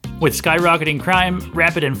With skyrocketing crime,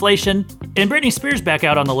 rapid inflation, and Britney Spears back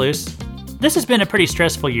out on the loose, this has been a pretty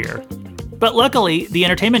stressful year. But luckily, the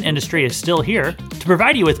entertainment industry is still here to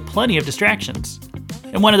provide you with plenty of distractions.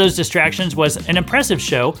 And one of those distractions was an impressive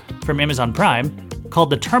show from Amazon Prime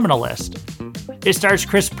called The Terminal List. It stars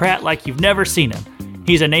Chris Pratt like you've never seen him.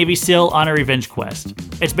 He's a Navy SEAL on a revenge quest.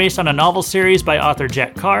 It's based on a novel series by author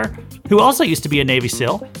Jack Carr, who also used to be a Navy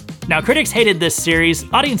SEAL. Now, critics hated this series,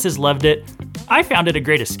 audiences loved it. I found it a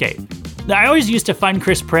great escape. Now, I always used to find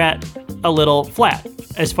Chris Pratt a little flat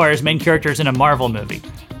as far as main characters in a Marvel movie.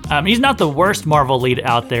 He's not the worst Marvel lead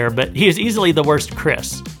out there, but he is easily the worst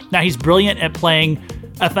Chris. Now, he's brilliant at playing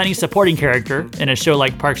a funny supporting character in a show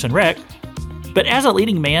like Parks and Rec, but as a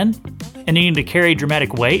leading man and needing to carry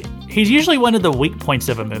dramatic weight, he's usually one of the weak points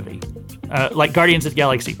of a movie, like Guardians of the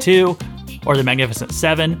Galaxy 2, or The Magnificent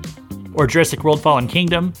Seven, or Jurassic World Fallen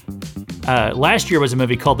Kingdom. Last year was a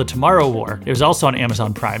movie called The Tomorrow War. It was also on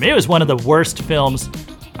Amazon Prime. It was one of the worst films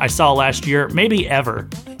I saw last year, maybe ever.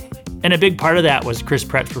 And a big part of that was Chris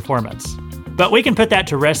Pratt's performance. But we can put that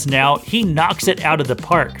to rest now. He knocks it out of the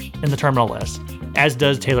park in The Terminal List, as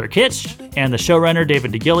does Taylor Kitsch and the showrunner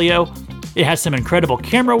David DeGilio. It has some incredible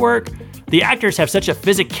camera work. The actors have such a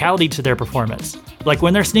physicality to their performance, like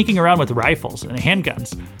when they're sneaking around with rifles and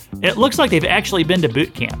handguns. It looks like they've actually been to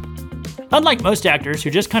boot camp. Unlike most actors who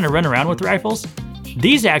just kind of run around with rifles,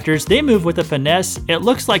 these actors, they move with a finesse. It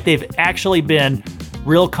looks like they've actually been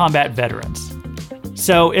real combat veterans.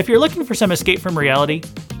 So if you're looking for some escape from reality,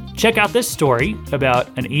 check out this story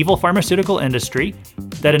about an evil pharmaceutical industry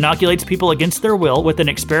that inoculates people against their will with an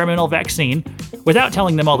experimental vaccine without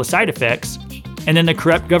telling them all the side effects, and then the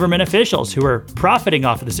corrupt government officials who are profiting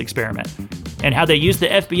off of this experiment, and how they use the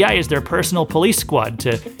FBI as their personal police squad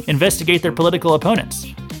to investigate their political opponents,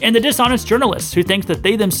 and the dishonest journalists who think that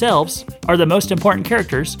they themselves are the most important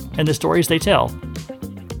characters in the stories they tell.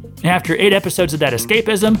 After 8 episodes of that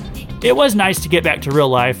escapism, it was nice to get back to real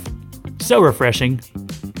life. So refreshing.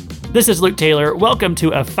 This is Luke Taylor. Welcome to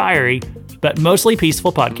a fiery, but mostly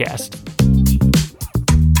peaceful podcast.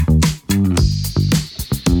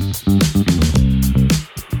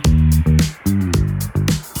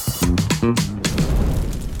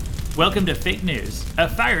 Welcome to Fake News, a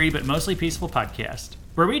fiery but mostly peaceful podcast,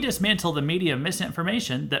 where we dismantle the media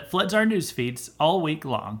misinformation that floods our news feeds all week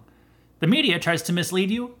long. The media tries to mislead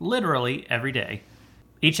you literally every day.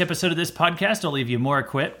 Each episode of this podcast will leave you more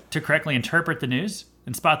equipped to correctly interpret the news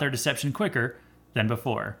and spot their deception quicker than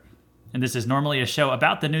before. And this is normally a show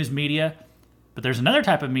about the news media, but there's another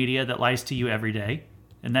type of media that lies to you every day,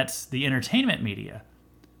 and that's the entertainment media.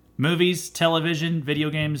 Movies, television, video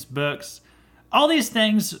games, books, all these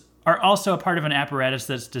things are also a part of an apparatus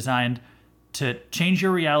that's designed to change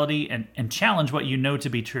your reality and challenge what you know to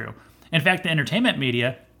be true. In fact, the entertainment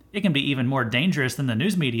media, it can be even more dangerous than the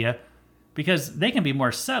news media because they can be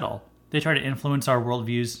more subtle. They try to influence our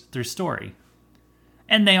worldviews through story.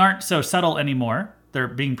 And they aren't so subtle anymore. They're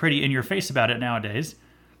being pretty in your face about it nowadays.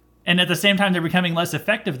 And at the same time, they're becoming less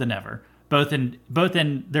effective than ever, both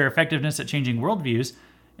in their effectiveness at changing worldviews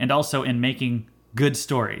and also in making good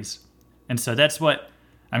stories. And so that's what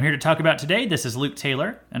I'm here to talk about today. This is Luke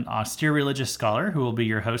Taylor, an austere religious scholar who will be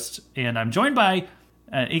your host. And I'm joined by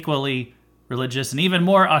an equally religious and even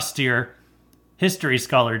more austere history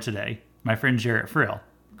scholar today, my friend Jarrett Frill.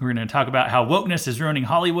 We're going to talk about how wokeness is ruining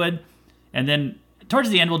Hollywood. And then towards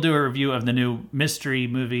the end, we'll do a review of the new mystery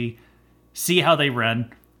movie, See How They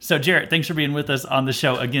Run. So Jarrett, thanks for being with us on the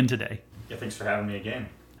show again today. Yeah, thanks for having me again.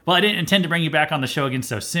 Well, I didn't intend to bring you back on the show again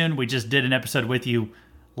so soon. We just did an episode with you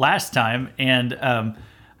last time. And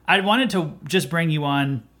I wanted to just bring you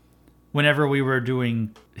on whenever we were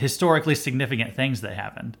doing historically significant things that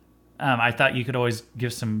happened. I thought you could always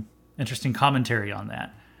give some interesting commentary on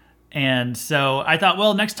that. And so I thought,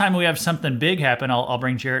 well, next time we have something big happen, I'll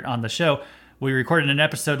bring Jarrett on the show. We recorded an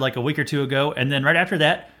episode like a week or two ago, and then right after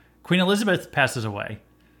that, Queen Elizabeth passes away.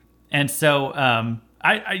 And so,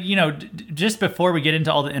 just before we get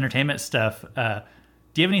into all the entertainment stuff,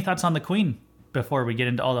 do you have any thoughts on the Queen before we get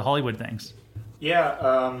into all the Hollywood things?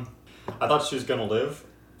 Yeah, I thought she was going to live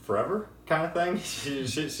forever, kind of thing.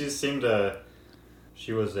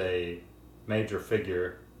 She was a major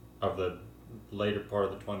figure of the later part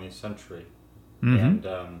of the 20th century. Mm-hmm.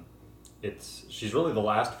 And she's really the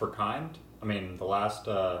last of her kind. I mean, the last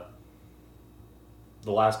of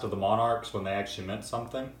the monarchs when they actually meant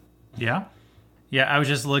something. Yeah. Yeah, I was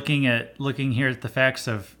just looking here at the facts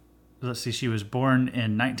of, let's see, she was born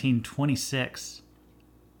in 1926,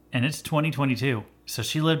 and it's 2022. So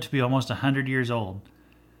she lived to be almost 100 years old.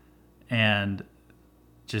 And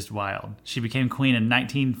just wild. She became queen in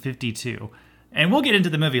 1952. And we'll get into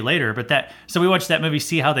the movie later, but so we watched that movie,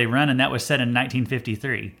 See How They Run, and that was set in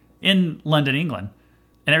 1953 in London, England.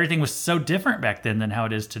 And everything was so different back then than how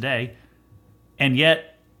it is today. And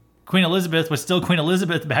yet, Queen Elizabeth was still Queen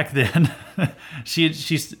Elizabeth back then. she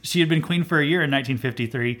had been queen for a year in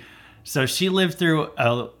 1953. So she lived through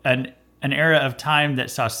an era of time that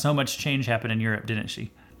saw so much change happen in Europe, didn't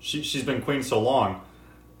she? She's been queen so long.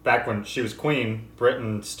 Back when she was queen,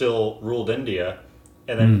 Britain still ruled India.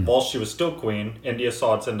 And then while she was still queen, India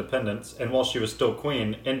saw its independence. And while she was still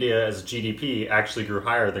queen, India as GDP actually grew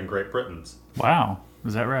higher than Great Britain's. Wow.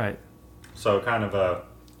 Is that right? So kind of a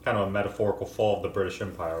metaphorical fall of the British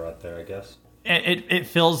Empire right there, I guess. It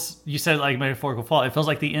feels, you said like metaphorical fall, it feels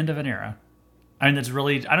like the end of an era. I mean, that's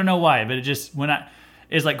really, I don't know why, but it just,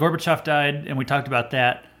 it's like Gorbachev died, and we talked about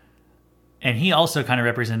that, and he also kind of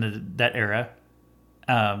represented that era.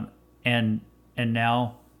 And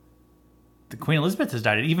now the Queen Elizabeth has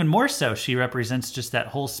died. Even more so, she represents just that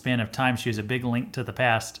whole span of time. She was a big link to the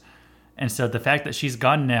past. And so the fact that she's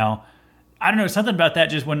gone now, I don't know, something about that,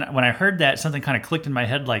 just when I heard that, something kind of clicked in my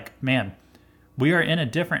head like, man, we are in a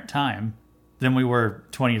different time than we were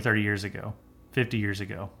 20 or 30 years ago, 50 years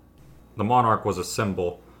ago. The monarch was a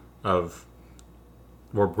symbol of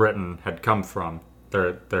where Britain had come from,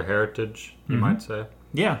 their heritage, you might say.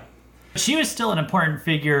 Yeah. She was still an important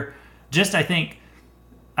figure, just I think,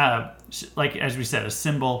 like as we said, a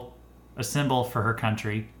symbol for her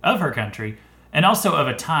country, and also of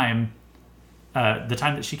a time, the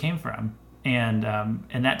time that she came from. And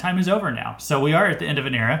that time is over now. So we are at the end of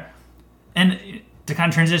an era. And to kind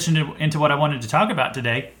of transition into what I wanted to talk about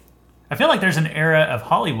today, I feel like there's an era of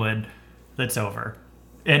Hollywood that's over.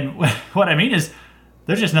 And what I mean is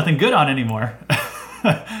there's just nothing good on anymore.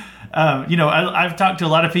 I've talked to a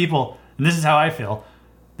lot of people, and this is how I feel,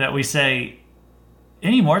 that we say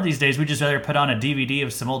anymore these days, we just rather put on a DVD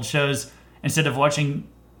of some old shows instead of watching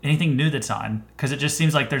anything new that's on. Because it just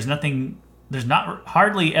seems like there's not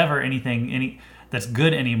hardly ever anything that's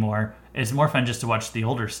good anymore. It's more fun just to watch the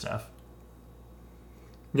older stuff.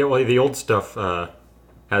 Yeah, well, the old stuff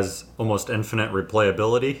has almost infinite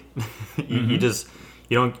replayability. You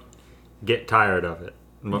don't get tired of it.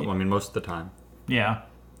 I mean, most of the time. Yeah.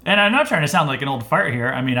 And I'm not trying to sound like an old fart here.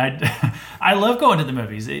 I mean, I love going to the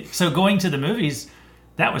movies. So going to the movies,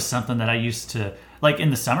 that was something that I used to, like in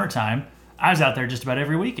the summertime, I was out there just about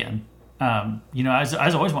every weekend. I was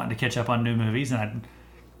always wanting to catch up on new movies, and I'd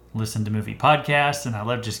listen to movie podcasts, and I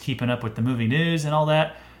loved just keeping up with the movie news and all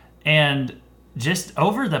that. And just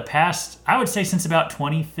over the past, I would say since about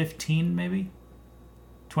 2015, maybe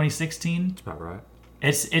 2016. That's about right.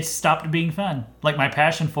 It's stopped being fun. Like my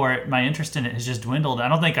passion for it, my interest in it has just dwindled. I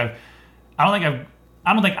don't think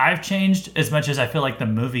I've changed as much as I feel like the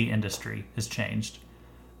movie industry has changed.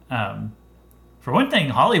 For one thing,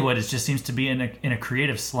 Hollywood just seems to be in a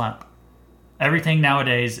creative slump. Everything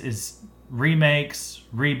nowadays is remakes,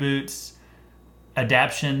 reboots,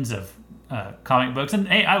 adaptions of comic books. And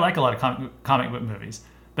hey, I like a lot of comic book movies,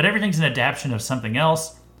 but everything's an adaptation of something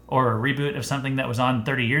else or a reboot of something that was on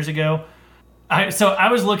 30 years ago. So I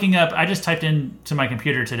was looking up, I just typed into my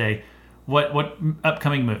computer today what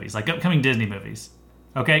upcoming movies, like upcoming Disney movies.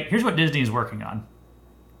 Okay, here's what Disney is working on.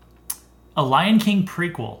 A Lion King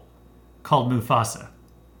prequel called Mufasa.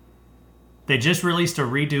 They just released a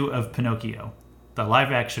redo of Pinocchio, the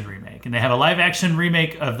live-action remake. And they have a live-action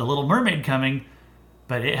remake of The Little Mermaid coming,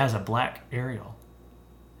 but it has a black Ariel.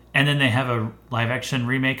 And then they have a live-action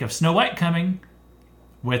remake of Snow White coming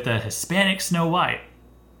with a Hispanic Snow White.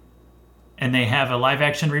 And they have a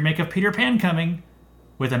live-action remake of Peter Pan coming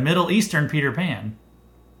with a Middle Eastern Peter Pan.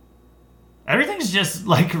 Everything's just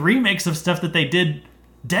like remakes of stuff that they did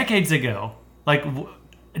decades ago. Like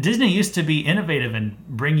Disney used to be innovative and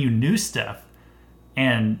bring you new stuff.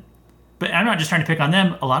 But I'm not just trying to pick on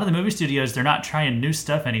them. A lot of the movie studios, they're not trying new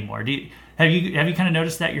stuff anymore. Have you kind of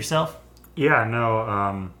noticed that yourself? Yeah,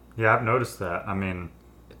 no. Yeah, I've noticed that. I mean,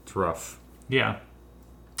 it's rough. Yeah.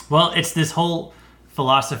 Well, it's this whole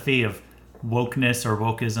philosophy of wokeness or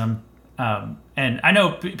wokeism. And I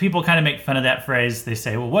know people kind of make fun of that phrase. They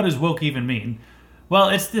say, well, what does woke even mean? Well,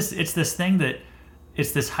 it's this thing that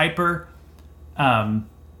it's this hyper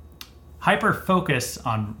focus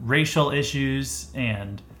on racial issues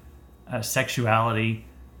and sexuality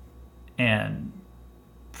and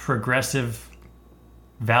progressive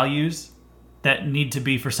values that need to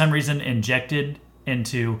be, for some reason, injected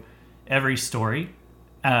into every story.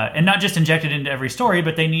 And not just injected into every story,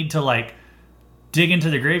 but they need to like dig into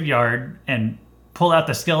the graveyard and pull out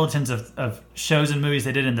the skeletons of shows and movies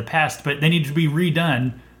they did in the past, but they need to be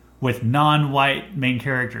redone with non-white main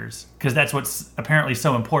characters, because that's what's apparently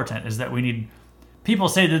so important, is that we need people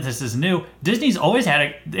say that this is new. Disney's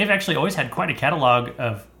they've actually always had quite a catalog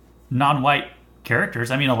of non-white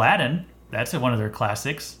characters. I mean, Aladdin, that's one of their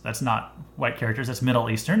classics. That's not white characters, that's Middle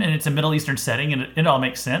Eastern, and it's a Middle Eastern setting, and it all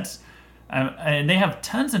makes sense. And they have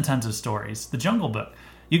tons and tons of stories. The Jungle Book.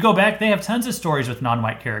 You go back, they have tons of stories with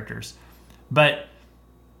non-white characters. But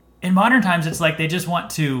in modern times, it's like they just want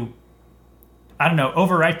to, I don't know,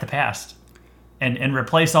 overwrite the past and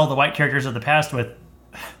replace all the white characters of the past with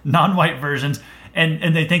non-white versions,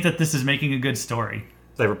 and they think that this is making a good story.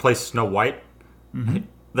 They replaced Snow White. Mm-hmm.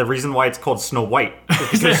 The reason why it's called Snow White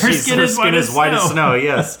is because her skin is white as snow.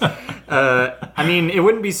 Yes. I mean, it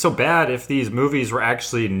wouldn't be so bad if these movies were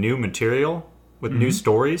actually new material with new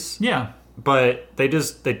stories. Yeah. But they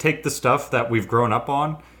take the stuff that we've grown up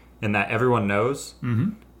on and that everyone knows,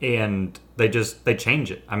 and they change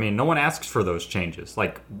it. I mean, no one asks for those changes.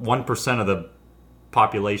 Like 1% of the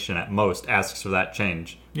population at most asks for that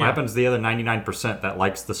change. What happens to the other 99% that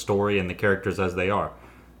likes the story and the characters as they are?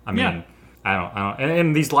 I mean, I don't.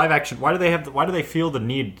 And these live action, why do they feel the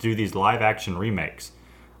need to do these live action remakes?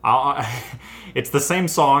 It's the same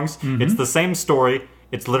songs, it's the same story.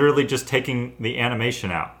 It's literally just taking the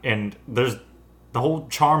animation out, and there's the whole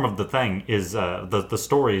charm of the thing is the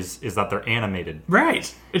stories is that they're animated.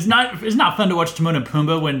 Right. It's not fun to watch Timon and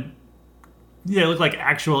Pumbaa when they look like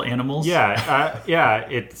actual animals. Yeah.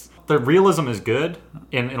 It's the realism is good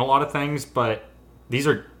in a lot of things, but these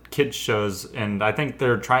are kids shows, and I think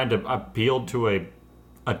they're trying to appeal to a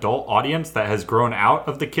adult audience that has grown out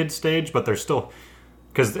of the kid stage, but they're still.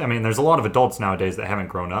 Because, I mean, there's a lot of adults nowadays that haven't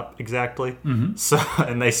grown up exactly. So,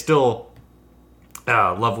 and they still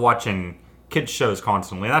love watching kids shows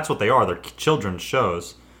constantly. That's what they are. They're children's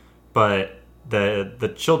shows. But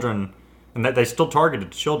the children, and they still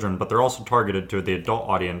targeted children, but they're also targeted to the adult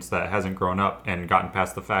audience that hasn't grown up and gotten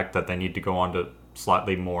past the fact that they need to go on to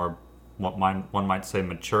slightly more, what one might say,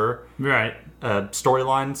 mature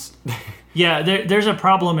storylines. Yeah, there's a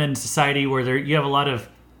problem in society where you have a lot of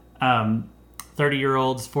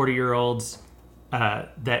 30-year-olds, 40-year-olds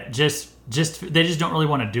that they just don't really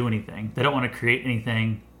want to do anything. They don't want to create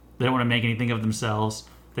anything. They don't want to make anything of themselves.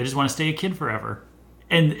 They just want to stay a kid forever.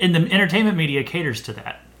 And the entertainment media caters to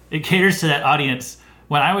that. It caters to that audience.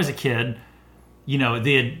 When I was a kid,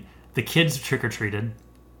 the kids trick-or-treated,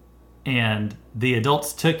 and the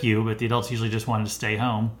adults took you, but the adults usually just wanted to stay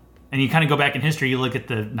home. And you kind of go back in history, you look at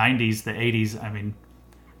the 90s, the 80s, I mean,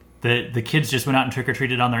 the kids just went out and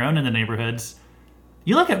trick-or-treated on their own in the neighborhoods.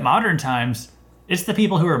 You look at modern times, it's the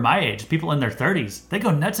people who are my age, people in their 30s. They go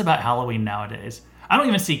nuts about Halloween nowadays. I don't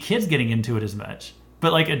even see kids getting into it as much.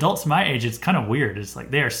 But like adults my age, it's kind of weird. It's like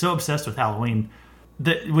they are so obsessed with Halloween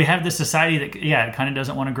that we have this society that, it kind of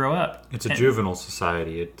doesn't want to grow up. It's a juvenile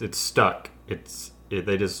society. It's stuck.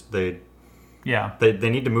 They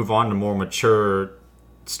need to move on to more mature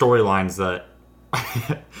storylines that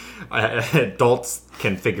adults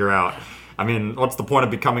can figure out. I mean, what's the point of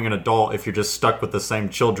becoming an adult if you're just stuck with the same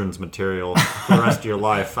children's material for the rest of your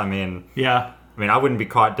life? I mean, I wouldn't be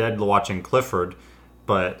caught dead watching Clifford,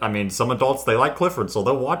 but I mean, some adults, they like Clifford, so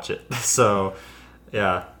they'll watch it. So,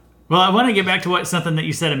 yeah. Well, I want to get back to something that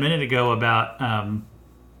you said a minute ago about,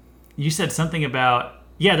 you said something about,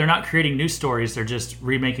 they're not creating new stories, they're just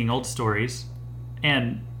remaking old stories.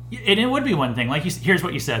 And it would be one thing. Like, here's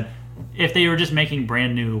what you said. If they were just making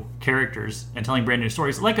brand new characters and telling brand new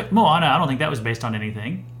stories, like Moana, I don't think that was based on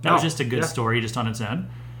anything. That was just a good story just on its own.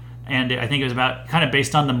 And I think it was kind of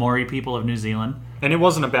based on the Maori people of New Zealand. And it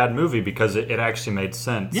wasn't a bad movie because it actually made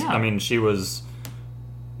sense. Yeah. I mean,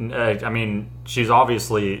 she's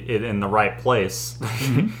obviously in the right place,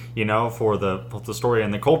 for the story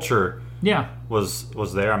and the culture. Yeah,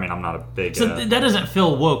 was there. I mean, I'm not a big. So that doesn't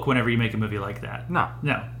feel woke whenever you make a movie like that. No.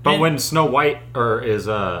 But when Snow White is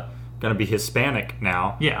going to be Hispanic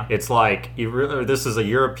now, it's like this is a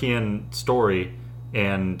European story,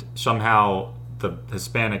 and somehow the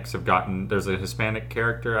Hispanics have gotten. There's a Hispanic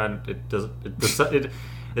character, and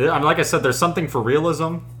like I said, there's something for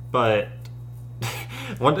realism, but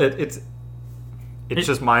it's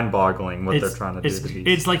just mind-boggling what they're trying to do.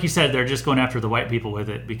 It's like you said, they're just going after the white people with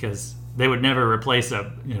it because they would never replace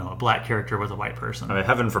a black character with a white person. I mean,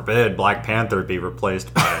 heaven forbid Black Panther be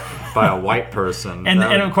replaced by a white person. And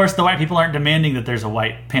of course, the white people aren't demanding that there's a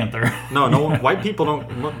white panther. No, white people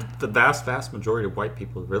don't. The vast majority of white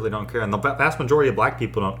people really don't care, and the vast majority of black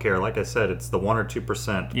people don't care. Like I said, it's the 1 or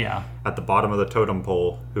 2% at the bottom of the totem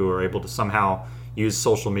pole who are able to somehow use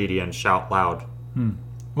social media and shout loud.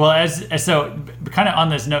 Well, so kind of on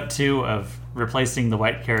this note too of replacing the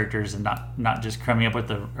white characters and not just coming up with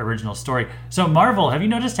the original story. So Marvel, have you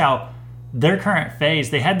noticed how their current phase,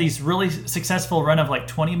 they had these really successful run of like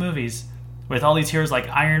 20 movies with all these heroes like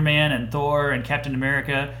Iron Man and Thor and Captain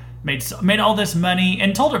America, made all this money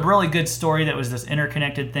and told a really good story that was this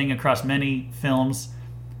interconnected thing across many films.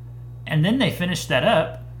 And then they finished that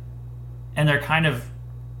up, and they're kind of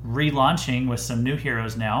relaunching with some new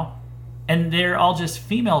heroes now. And they're all just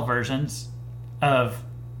female versions of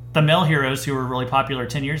the male heroes who were really popular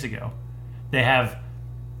 10 years ago. They have,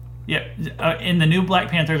 in the new Black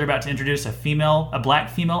Panther, they're about to introduce a black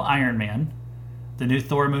female Iron Man. The new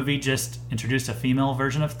Thor movie just introduced a female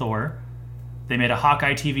version of Thor. They made a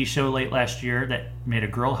Hawkeye TV show late last year that made a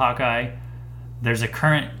girl Hawkeye. There's a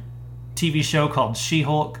current TV show called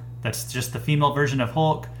She-Hulk that's just the female version of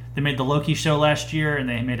Hulk. They made the Loki show last year, and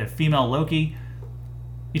they made a female Loki.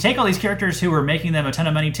 You take all these characters who were making them a ton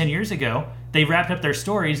of money 10 years ago, they wrapped up their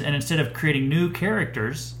stories, and instead of creating new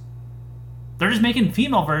characters, they're just making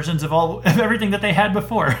female versions of everything that they had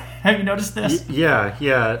before. Have you noticed this? Yeah.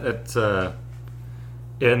 It's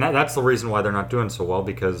and that's the reason why they're not doing so well,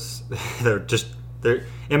 because they're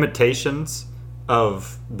imitations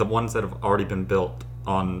of the ones that have already been built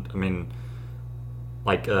on. I mean,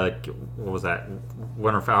 like what was that?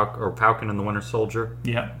 Falcon and the Winter Soldier.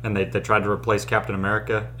 Yeah. And they tried to replace Captain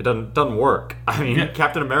America. It doesn't work. I mean,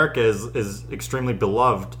 Captain America is extremely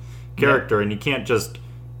beloved character, and you can't just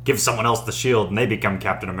give someone else the shield and they become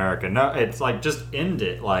Captain America. No, it's like, just end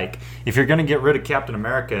it. Like, if you're gonna get rid of Captain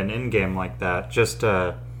America in Endgame like that, just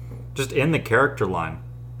end the character line.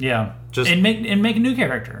 Yeah. And make a new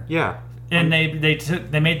character. Yeah. And they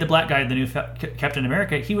made the black guy the new Captain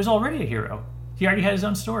America. He was already a hero. He already had his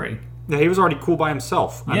own story. Yeah, he was already cool by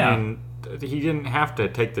himself. Yeah. I mean, he didn't have to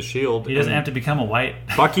take the shield. He doesn't have to become a white.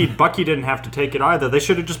 Bucky didn't have to take it either. They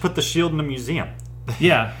should have just put the shield in a museum.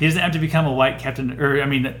 Yeah, he doesn't have to become a white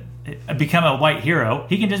become a white hero.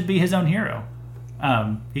 He can just be his own hero.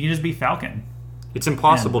 He can just be Falcon. It's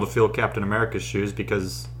impossible to fill Captain America's shoes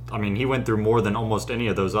because, I mean, he went through more than almost any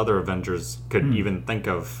of those other Avengers could even think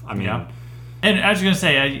of. I mean, and I was going to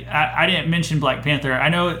say, I didn't mention Black Panther. I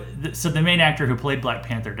know, so the main actor who played Black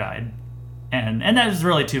Panther died, and that was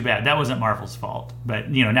really too bad. That wasn't Marvel's fault,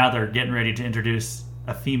 but now they're getting ready to introduce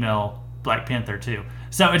a female Black Panther too.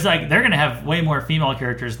 So it's like they're going to have way more female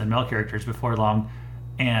characters than male characters before long,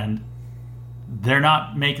 and they're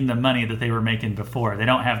not making the money that they were making before. They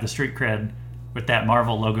don't have the street cred with that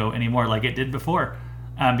Marvel logo anymore like it did before,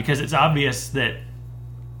 because it's obvious that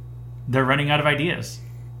they're running out of ideas,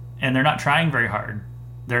 and they're not trying very hard.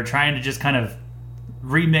 They're trying to just kind of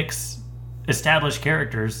remix established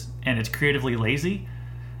characters, and it's creatively lazy.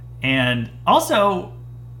 And also,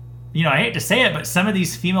 I hate to say it, but some of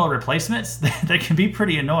these female replacements, that can be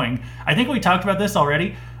pretty annoying. I think we talked about this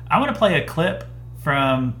already. I want to play a clip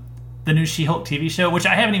from the new She-Hulk TV show, which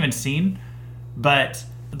I haven't even seen, but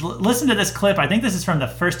listen to this clip. I think this is from the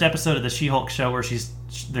first episode of the She-Hulk show where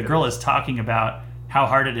the girl is talking about how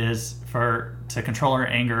hard it is to control her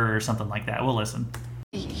anger or something like that. We'll listen.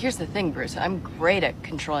 Here's the thing, Bruce. I'm great at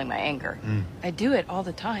controlling my anger. I do it all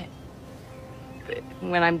the time.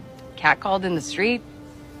 When I'm catcalled in the street,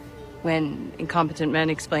 when incompetent men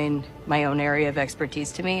explain my own area of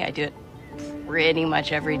expertise to me, I do it pretty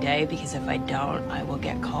much every day, because if I don't, I will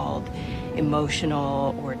get called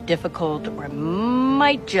emotional or difficult, or I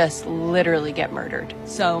might just literally get murdered.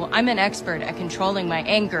 So I'm an expert at controlling my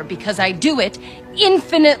anger because I do it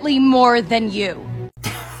infinitely more than you.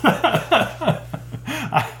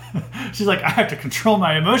 She's like, I have to control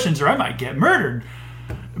my emotions or I might get murdered.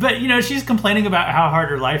 But, she's complaining about how hard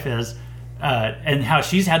her life is, and how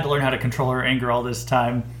she's had to learn how to control her anger all this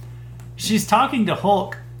time. She's talking to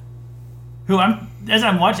Hulk, who as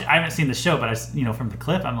I'm watching, I haven't seen the show, but from the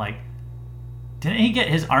clip, I'm like, didn't he get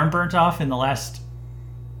his arm burnt off in the last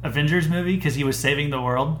Avengers movie because he was saving the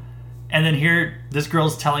world? And then here, this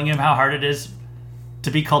girl's telling him how hard it is to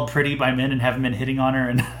be called pretty by men and have men hitting on her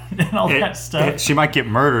and all that stuff. She might get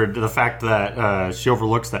murdered. The fact that she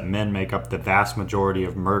overlooks that men make up the vast majority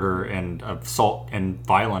of murder and assault and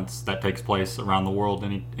violence that takes place around the world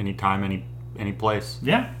any time, any place.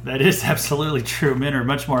 Yeah, that is absolutely true. Men are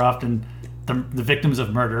much more often the victims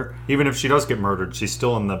of murder. Even if she does get murdered, she's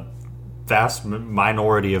still in the vast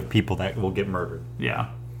minority of people that will get murdered. Yeah.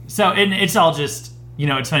 So, and it's all just,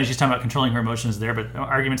 it's funny she's talking about controlling her emotions there, but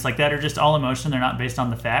arguments like that are just all emotion. They're not based on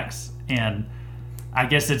the facts. And I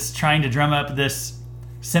guess it's trying to drum up this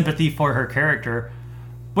sympathy for her character,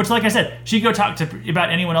 which, like I said, she could go talk about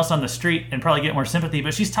anyone else on the street and probably get more sympathy,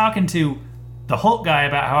 but she's talking to the Hulk guy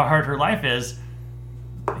about how hard her life is.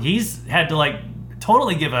 He's had to,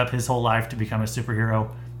 totally give up his whole life to become a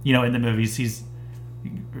superhero. In the movies, he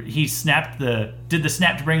did the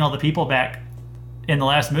snap to bring all the people back in the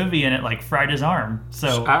last movie, and it like fried his arm.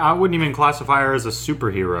 So I wouldn't even classify her as a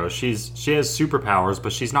superhero. She has superpowers,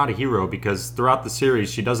 but she's not a hero because throughout the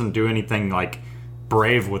series she doesn't do anything like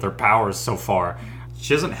brave with her powers so far.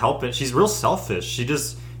 She doesn't help it. She's real selfish.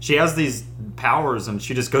 She has these powers and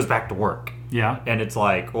she just goes back to work. Yeah. And it's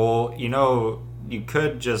like, well, you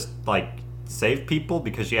could just like save people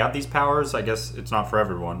because you have these powers. I guess it's not for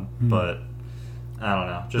everyone, but I don't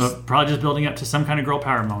know. But probably just building up to some kind of girl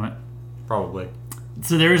power moment. Probably.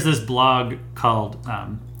 So there's this blog called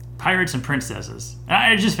Pirates and Princesses. And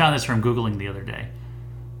I just found this from Googling the other day.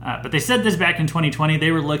 But they said this back in 2020.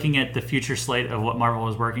 They were looking at the future slate of what Marvel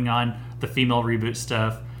was working on, the female reboot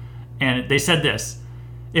stuff. And they said this: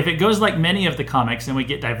 if it goes like many of the comics and we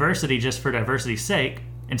get diversity just for diversity's sake,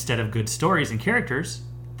 instead of good stories and characters,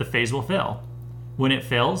 the phase will fail. When it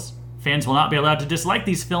fails, fans will not be allowed to dislike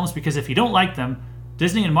these films because if you don't like them,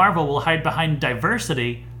 Disney and Marvel will hide behind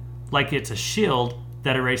diversity like it's a shield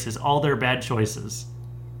that erases all their bad choices.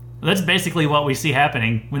 That's basically what we see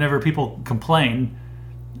happening whenever people complain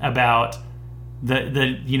about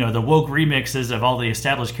the woke remixes of all the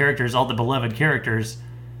established characters, all the beloved characters.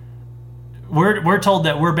 We're told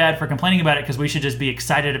that we're bad for complaining about it because we should just be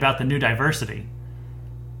excited about the new diversity.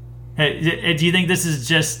 Hey, do you think this is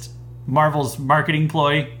just Marvel's marketing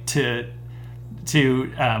ploy to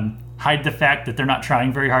hide the fact that they're not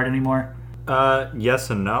trying very hard anymore? Yes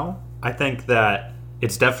and no. I think that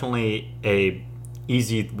it's definitely a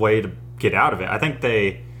easy way to get out of it. I think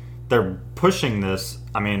they're pushing this.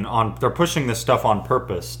 They're pushing this stuff on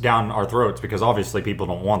purpose down our throats because obviously people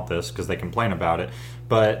don't want this because they complain about it.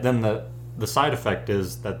 But then the side effect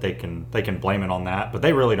is that they can blame it on that, but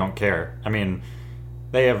they really don't care. I mean,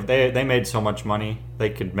 they made so much money. They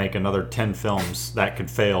could make another 10 films that could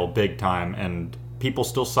fail big time and people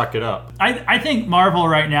still suck it up. I think Marvel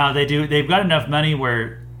right now, they've got enough money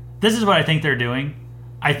where this is what I think they're doing.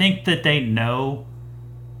 I think that they know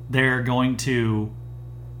they're going to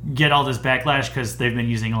get all this backlash because they have been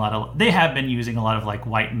using a lot of like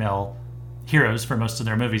white male heroes for most of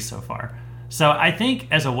their movies so far. So I think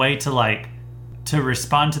as a way to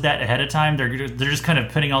respond to that ahead of time, they're just kind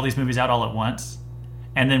of putting all these movies out all at once.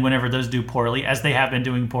 And then whenever those do poorly, as they have been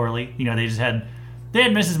doing poorly, they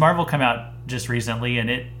had Mrs. Marvel come out just recently, and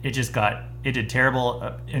it did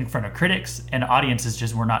terrible in front of critics, and audiences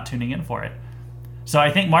just were not tuning in for it. So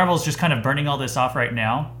I think Marvel's just kind of burning all this off right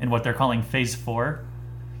now in what they're calling Phase 4.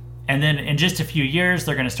 And then in just a few years,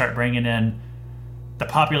 they're going to start bringing in the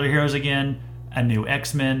popular heroes again, a new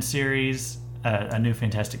X-Men series, a new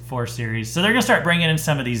Fantastic Four series. So they're going to start bringing in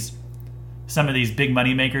some of these big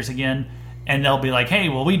money makers again. And they'll be like, hey,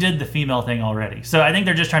 well, we did the female thing already. So I think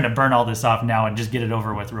they're just trying to burn all this off now and just get it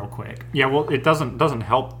over with real quick. Yeah, well, it doesn't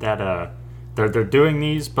help that they're doing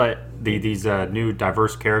these, but these new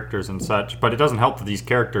diverse characters and such. But it doesn't help that these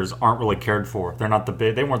characters aren't really cared for.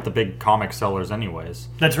 They weren't the big comic sellers anyways.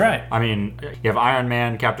 That's right. I mean, you have Iron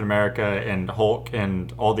Man, Captain America, and Hulk,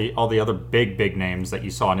 and all the other big names that you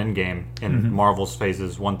saw in Endgame in Marvel's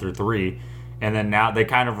phases 1 through 3. And then now they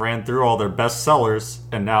kind of ran through all their best sellers,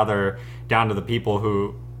 and now they're down to the people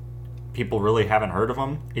who people really haven't heard of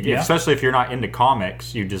them. Yeah. Especially if you're not into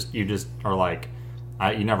comics, you just are like,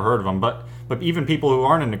 you never heard of them. But even people who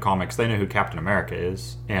aren't into comics, they know who Captain America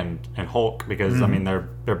is and Hulk because I mean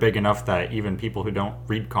they're big enough that even people who don't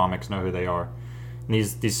read comics know who they are. And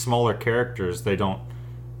these smaller characters, they don't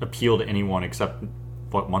appeal to anyone except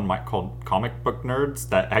what one might call comic book nerds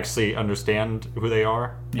that actually understand who they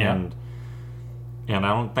are. Yeah. And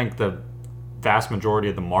I don't think the vast majority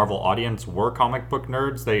of the Marvel audience were comic book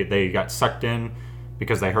nerds. They got sucked in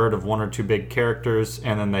because they heard of one or two big characters,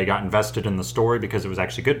 and then they got invested in the story because it was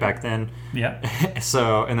actually good back then. Yeah.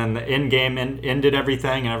 So, and then the Endgame ended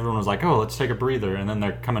everything, and everyone was like, oh, let's take a breather. And then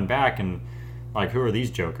they're coming back, and like, who are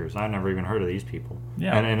these jokers? I've never even heard of these people.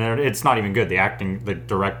 Yeah. And it's not even good. The acting, the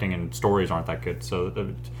directing, and stories aren't that good.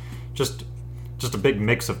 So just a big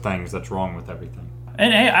mix of things that's wrong with everything.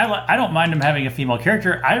 And hey, I don't mind them having a female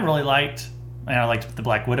character. I liked the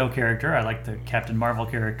Black Widow character. I liked the Captain Marvel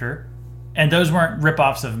character. And those weren't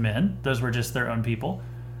ripoffs of men. Those were just their own people.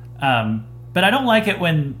 But I don't like it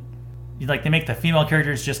when they make the female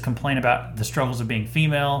characters just complain about the struggles of being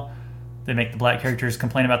female. They make the black characters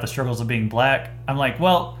complain about the struggles of being black. I'm like,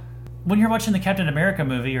 well, when you're watching the Captain America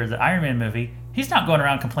movie or the Iron Man movie, he's not going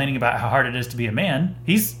around complaining about how hard it is to be a man.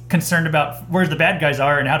 He's concerned about where the bad guys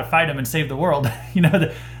are and how to fight them and save the world.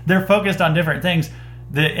 They're focused on different things.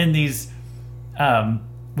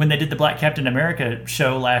 When they did the Black Captain America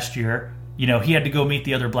show last year, he had to go meet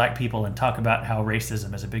the other black people and talk about how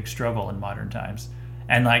racism is a big struggle in modern times.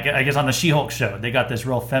 And I guess on the She-Hulk show, they got this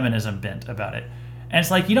real feminism bent about it. And it's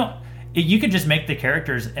like, you could just make the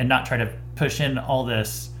characters and not try to push in all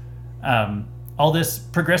this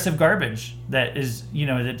progressive garbage that is,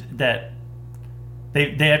 that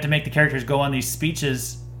they have to make the characters go on these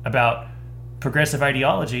speeches about progressive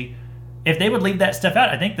ideology. If they would leave that stuff out,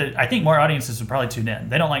 I think more audiences would probably tune in.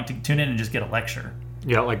 They don't like to tune in and just get a lecture.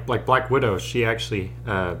 Yeah, like Black Widow, she actually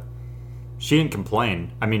she didn't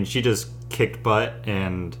complain. I mean, she just kicked butt,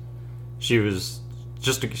 and she had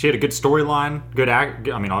a good storyline,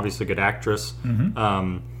 obviously good actress.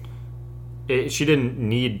 Mm-hmm. She didn't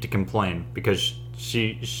need to complain because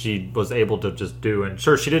she was able to just do, and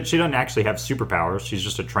sure, she doesn't actually have superpowers. She's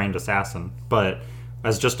just a trained assassin, but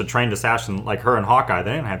as just a trained assassin, like her and Hawkeye,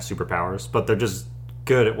 they didn't have superpowers, but they're just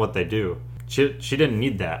good at what they do. She didn't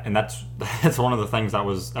need that, and that's one of the things that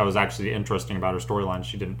was actually interesting about her storyline.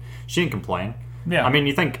 She didn't complain. Yeah. I mean,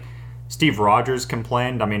 you think Steve Rogers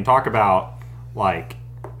complained? I mean, talk about like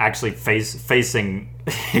actually facing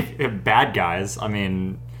bad guys. I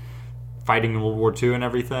mean, fighting in World War II and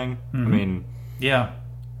everything. Mm-hmm. I mean, yeah.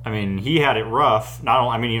 I mean, he had it rough. Not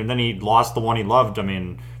only, I mean, then he lost the one he loved. I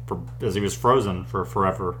mean, as he was frozen for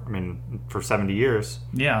forever. I mean, for 70 years.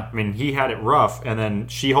 Yeah. I mean, he had it rough. And then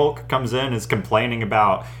She-Hulk comes in, is complaining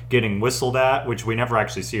about getting whistled at, which we never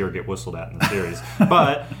actually see her get whistled at in the series.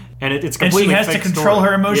 But it's completely and she has to control story.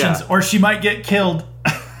 her emotions, or she might get killed.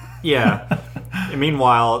 Yeah. And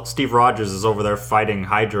meanwhile, Steve Rogers is over there fighting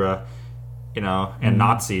Hydra, and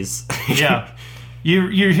Nazis. Yeah.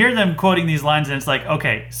 You hear them quoting these lines, and it's like,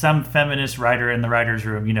 okay, some feminist writer in the writer's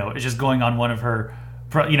room, is just going on one of her,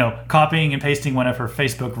 copying and pasting one of her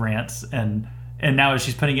Facebook rants, and now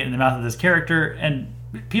she's putting it in the mouth of this character, and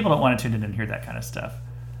people don't want to tune in and hear that kind of stuff.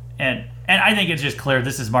 And I think it's just clear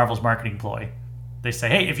this is Marvel's marketing ploy. They say,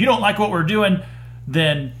 hey, if you don't like what we're doing,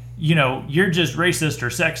 then, you're just racist or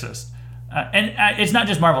sexist. And it's not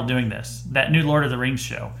just Marvel doing this. That new Lord of the Rings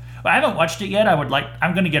show. I haven't watched it yet.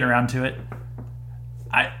 I'm going to get around to it.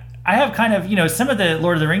 I have kind of, some of the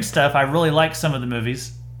Lord of the Rings stuff, I really like some of the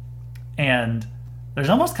movies. And there's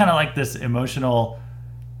almost kind of like this emotional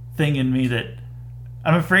thing in me that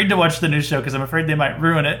I'm afraid to watch the new show because I'm afraid they might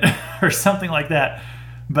ruin it or something like that.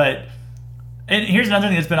 And here's another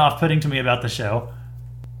thing that's been off-putting to me about the show.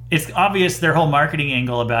 It's obvious their whole marketing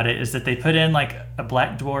angle about it is that they put in like a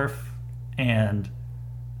black dwarf and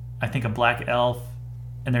I think a black elf,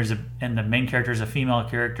 and the main character is a female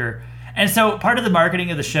character. And so part of the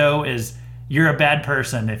marketing of the show is you're a bad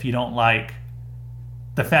person if you don't like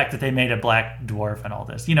the fact that they made a black dwarf and all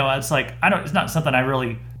this. It's like it's not something I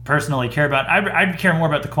really personally care about. I care more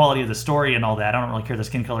about the quality of the story and all that. I don't really care the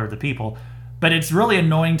skin color of the people. But it's really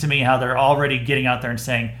annoying to me how they're already getting out there and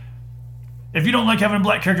saying, if you don't like having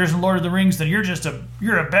black characters in Lord of the Rings, then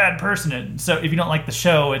you're a bad person. And so if you don't like the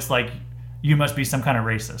show, it's like you must be some kind of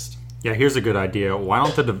racist. Yeah, here's a good idea. Why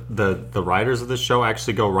don't the writers of this show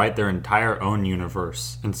actually go write their entire own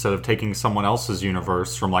universe instead of taking someone else's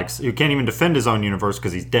universe from who can't even defend his own universe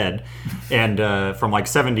because he's dead, and from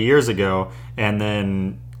 70 years ago, and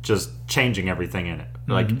then just changing everything in it.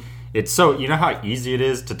 Mm-hmm. It's so, how easy it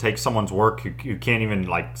is to take someone's work who can't even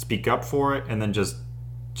speak up for it and then just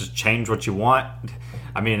change what you want.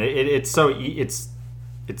 I mean, it's so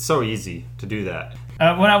easy to do that.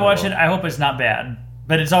 When I watch it, I hope it's not bad.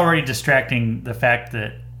 But it's already distracting the fact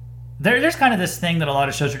that there's kind of this thing that a lot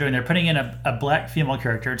of shows are doing. They're putting in a black female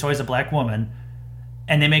character. It's always a black woman.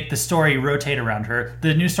 And they make the story rotate around her.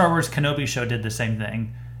 The new Star Wars Kenobi show did the same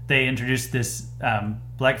thing. They introduced this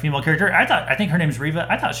black female character. I think her name's Reva.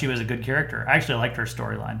 I thought she was a good character. I actually liked her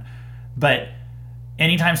storyline. But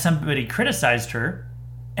anytime somebody criticized her,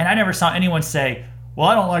 and I never saw anyone say, well,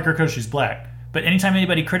 I don't like her because she's black. But anytime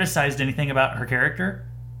anybody criticized anything about her character,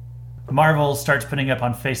 Marvel starts putting up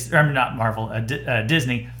on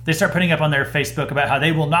Disney. They start putting up on their Facebook about how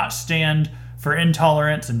they will not stand for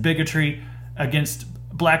intolerance and bigotry against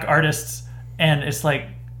black artists. And it's like,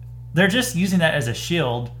 they're just using that as a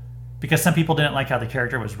shield because some people didn't like how the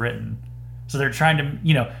character was written. So they're trying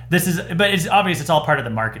to, but it's obvious it's all part of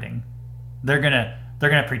the marketing. They're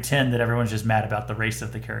gonna pretend that everyone's just mad about the race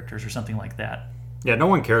of the characters or something like that. Yeah, no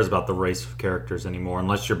one cares about the race of characters anymore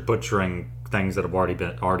unless you're butchering things that have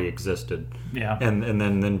already existed. Yeah. And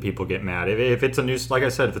then people get mad. If it's a new, like I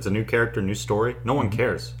said, if it's a new character, new story, no one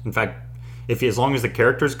cares. In fact, as long as the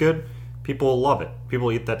character's good, people will love it.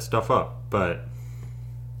 People eat that stuff up. But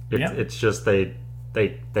it's just they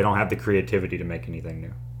don't have the creativity to make anything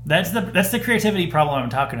new. That's the creativity problem I'm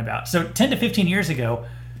talking about. So 10 to 15 years ago,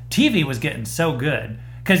 TV was getting so good.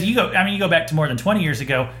 Because you go back to more than 20 years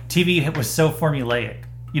ago, TV was so formulaic,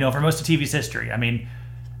 for most of TV's history. I mean,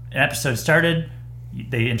 an episode started,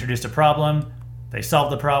 they introduced a problem, They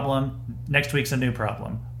solve the problem. Next week's a new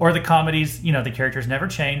problem. Or the comedies, the characters never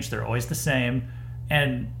change. They're always the same.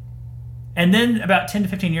 And then about 10 to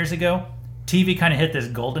 15 years ago, TV kind of hit this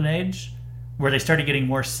golden age where they started getting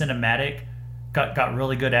more cinematic, got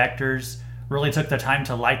really good actors, really took the time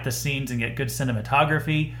to light the scenes and get good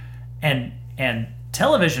cinematography. And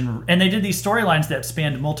television, and they did these storylines that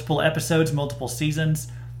spanned multiple episodes, multiple seasons.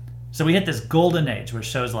 So we hit this golden age with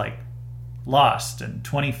shows like Lost and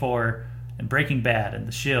 24 and Breaking Bad and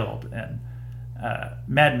The Shield and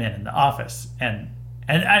Mad Men and The Office. And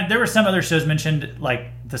there were some other shows mentioned like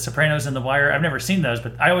The Sopranos and The Wire. I've never seen those,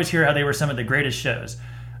 but I always hear how they were some of the greatest shows.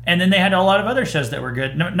 And then they had a lot of other shows that were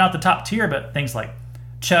good. Not the top tier, but things like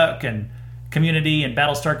Chuck and Community and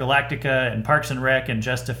Battlestar Galactica and Parks and Rec and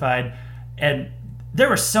Justified. And there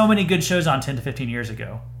were so many good shows on 10 to 15 years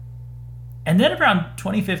ago. And then around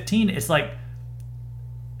 2015, it's like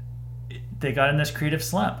they got in this creative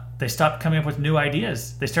slump. They stopped coming up with new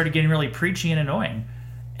ideas. They started getting really preachy and annoying.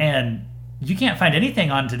 And you can't find anything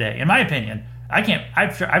on today, in my opinion. I can't.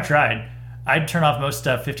 I've tried. I'd turn off most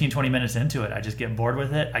stuff 15, 20 minutes into it. I just get bored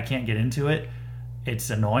with it. I can't get into it. It's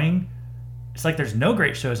annoying. It's like there's no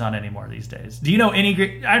great shows on anymore these days. Do you know any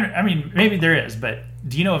great... I mean, maybe there is, but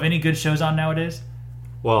do you know of any good shows on nowadays?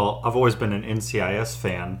 Well, I've always been an NCIS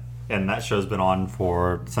fan, and that show's been on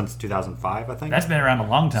since 2005, I think. That's been around a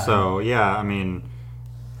long time. So, yeah, I mean,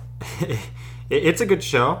 it's a good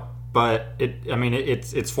show, but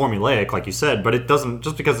it's formulaic, like you said, but it doesn't...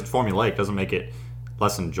 Just because it's formulaic doesn't make it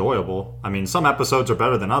less enjoyable. I mean, some episodes are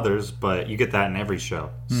better than others, but you get that in every show.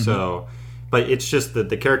 Mm-hmm. So, but it's just that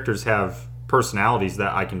the characters have personalities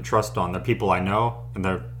that I can trust on. They're people I know, and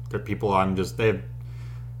they're people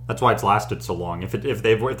that's why it's lasted so long. If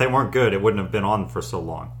they weren't good, it wouldn't have been on for so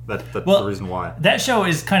long. That's the reason why. That show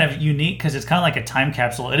is kind of unique because it's kind of like a time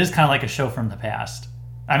capsule. It is kind of like a show from the past.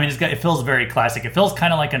 I mean, it feels very classic. It feels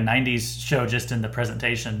kind of like a 90s show just in the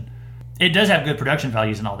presentation. It does have good production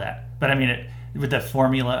values and all that. But I mean, with the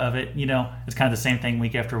formula of it, it's kind of the same thing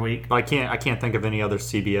week after week. But I can't think of any other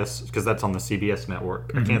CBS, because that's on the CBS network.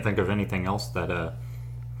 Mm-hmm. I can't think of anything else that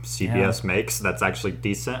CBS makes that's actually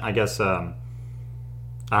decent. I guess,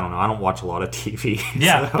 I don't know. I don't watch a lot of TV.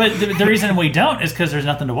 Yeah, so. But the reason we don't is because there's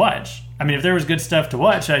nothing to watch. I mean, if there was good stuff to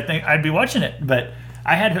watch, I think I'd be watching it. But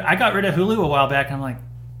I got rid of Hulu a while back, and I'm like,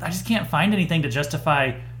 I just can't find anything to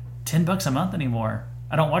justify $10 a month anymore.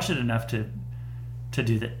 I don't watch it enough to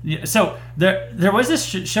do that. So there was this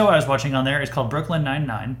show I was watching on there. It's called Brooklyn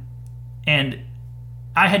Nine-Nine, and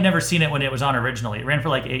I had never seen it when it was on originally. It ran for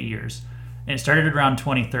like 8 years, and it started around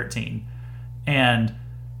 2013. And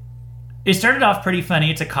it started off pretty funny.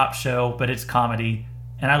 It's a cop show, but it's comedy,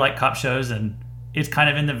 and I like cop shows, and it's kind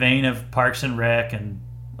of in the vein of Parks and Rec and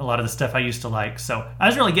a lot of the stuff I used to like. So I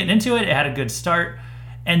was really getting into it. It had a good start.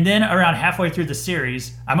 And then around halfway through the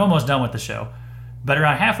series, I'm almost done with the show, but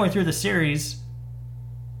around halfway through the series,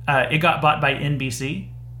 it got bought by NBC,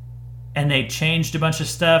 and they changed a bunch of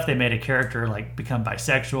stuff. They made a character like become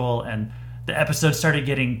bisexual, and the episodes started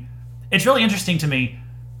getting... It's really interesting to me.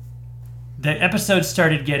 The episodes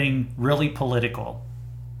started getting really political,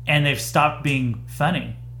 and they've stopped being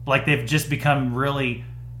funny. Like, they've just become really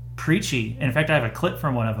preachy. In fact, I have a clip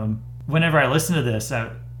from one of them. Whenever I listen to this,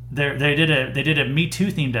 they did a Me Too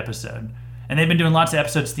themed episode, and they've been doing lots of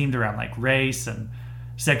episodes themed around like race and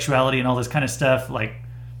sexuality and all this kind of stuff, like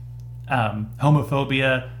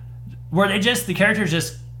homophobia, where the characters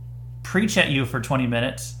just preach at you for 20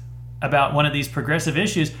 minutes about one of these progressive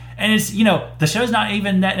issues, and it's the show's not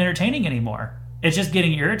even that entertaining anymore. It's just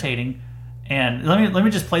getting irritating. And let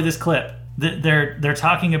me just play this clip. They're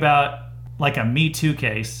talking about like a Me Too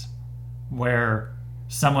case where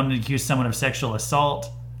someone accused someone of sexual assault,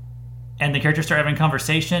 and the characters start having a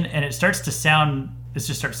conversation, and it just starts to sound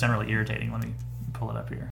really irritating. Let me pull it up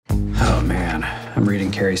here. Oh man, I'm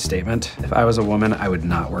reading Carrie's statement. If I was a woman, I would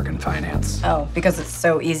not work in finance. Oh, because it's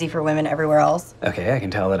so easy for women everywhere else? Okay, I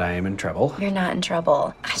can tell that I am in trouble. You're not in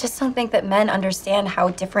trouble. I just don't think that men understand how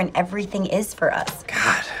different everything is for us.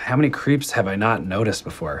 God, how many creeps have I not noticed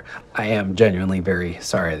before? I am genuinely very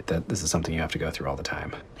sorry that this is something you have to go through all the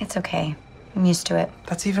time. It's okay. I'm used to it.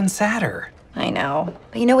 That's even sadder. I know.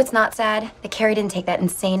 But you know what's not sad? That Carrie didn't take that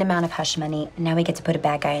insane amount of hush money, and now we get to put a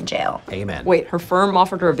bad guy in jail. Amen. Wait, her firm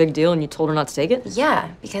offered her a big deal and you told her not to take it?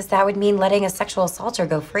 Yeah, because that would mean letting a sexual assaulter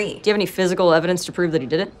go free. Do you have any physical evidence to prove that he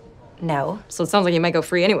did it? No. So it sounds like he might go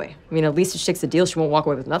free anyway. I mean, at least if she takes the deal, she won't walk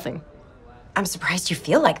away with nothing. I'm surprised you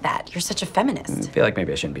feel like that. You're such a feminist. I feel like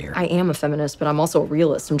maybe I shouldn't be here. I am a feminist, but I'm also a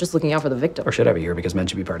realist. I'm just looking out for the victim. Or should I be here because men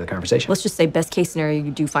should be part of the conversation? Let's just say best case scenario,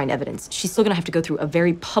 you do find evidence. She's still gonna have to go through a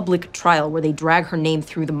very public trial where they drag her name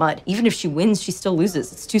through the mud. Even if she wins, she still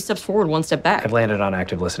loses. It's 2 steps forward, 1 step back. I've landed on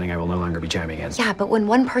active listening. I will no longer be chiming in. Yeah, but when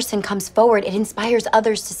one person comes forward, it inspires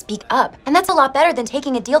others to speak up. And that's a lot better than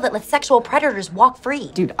taking a deal that lets sexual predators walk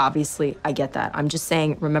free. Dude, obviously, I get that. I'm just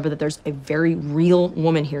saying, remember that there's a very real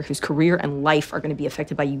woman here whose career and life are gonna be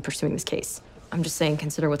affected by you pursuing this case. I'm just saying,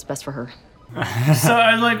 consider what's best for her. So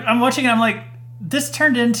I'm watching it, I'm like, this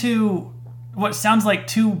turned into what sounds like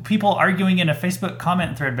 2 people arguing in a Facebook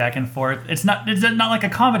comment thread back and forth. It's not like a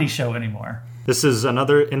comedy show anymore. This is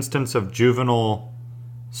another instance of juvenile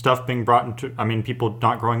stuff being brought into, people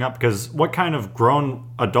not growing up, because what kind of grown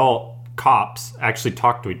adult cops actually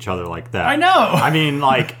talk to each other like that? I know.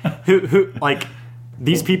 Who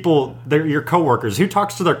these people, they're your coworkers. Who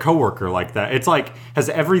talks to their coworker like that? It's like, has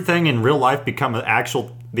everything in real life become the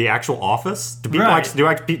actual office? Do people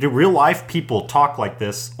do real life people talk like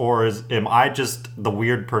this, or am I just the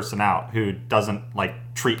weird person out who doesn't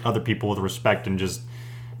treat other people with respect and just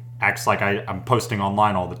acts like I'm posting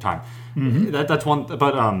online all the time? Mm-hmm. That's one.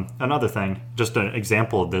 But another thing, just an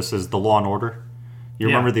example of this is the Law and Order. You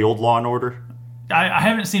remember the old Law and Order? I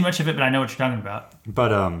haven't seen much of it, but I know what you're talking about.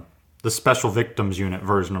 But the Special Victims Unit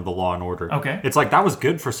version of the Law and Order. Okay. It's like, that was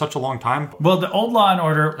good for such a long time. Well, the old Law and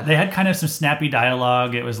Order, they had kind of some snappy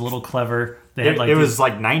dialogue. It was a little clever. It was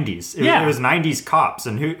like 90s. Yeah. It was 90s cops,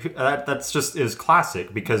 and that's just is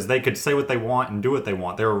classic because they could say what they want and do what they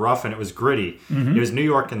want. They were rough and it was gritty. Mm-hmm. It was New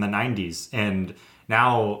York in the 90s, and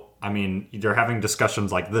now, they're having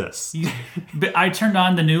discussions like this. I turned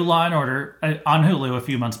on the new Law and Order on Hulu a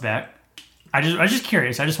few months back. I was just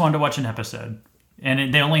curious. I just wanted to watch an episode.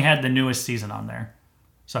 And they only had the newest season on there.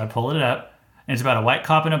 So I pulled it up, and it's about a white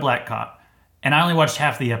cop and a black cop. And I only watched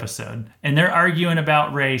half the episode. And they're arguing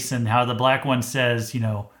about race and how the black one says, he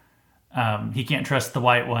can't trust the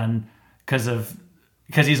white one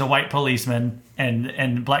because he's a white policeman,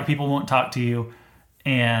 and black people won't talk to you.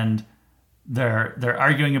 And they're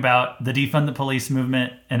arguing about the defund the police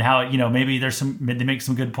movement and how, maybe they make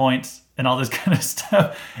some good points and all this kind of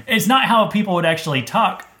stuff. It's not how people would actually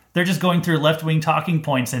talk. They're just going through left-wing talking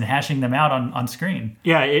points and hashing them out on screen.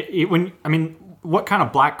 Yeah, what kind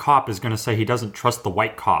of black cop is going to say he doesn't trust the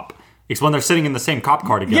white cop? It's when they're sitting in the same cop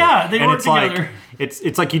car together. Yeah, they work together. Like,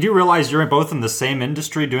 it's like, you do realize you're both in the same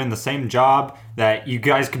industry doing the same job, that you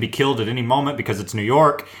guys could be killed at any moment because it's New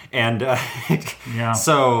York, and yeah.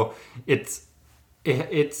 So it's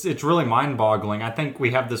really mind-boggling. I think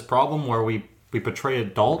we have this problem where we portray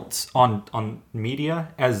adults on media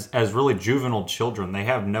as really juvenile children. They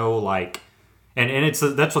have no and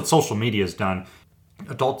that's what social media has done.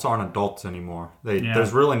 Adults aren't adults anymore.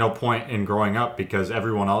 There's really no point in growing up because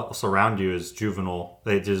everyone else around you is juvenile.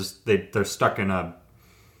 They're stuck in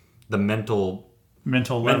the mental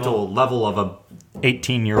level of a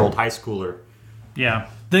 18-year-old high schooler. Yeah,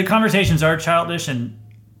 the conversations are childish and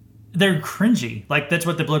they're cringy. That's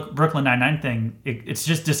what the Brooklyn Nine-Nine thing, it's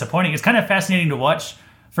just disappointing. It's kind of fascinating to watch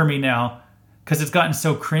for me now because it's gotten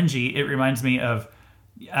so cringy. It reminds me of,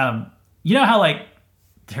 how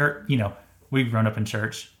we've grown up in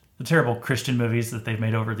church. The terrible Christian movies that they've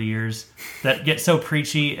made over the years that get so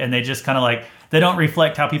preachy and they just kind of they don't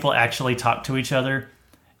reflect how people actually talk to each other.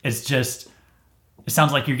 It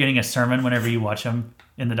sounds like you're getting a sermon whenever you watch them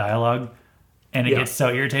in the dialogue, and it gets so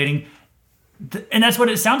irritating. And that's what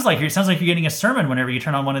it sounds like. It sounds like you're getting a sermon whenever you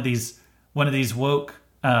turn on one of these woke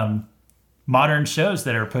modern shows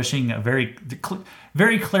that are pushing a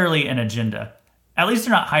very clearly an agenda. At least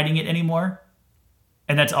they're not hiding it anymore.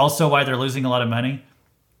 And that's also why they're losing a lot of money.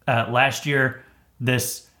 Last year,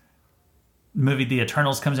 this movie, The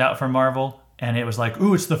Eternals, comes out from Marvel, and it was like,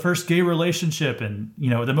 ooh, it's the first gay relationship and,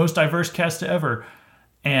 the most diverse cast ever.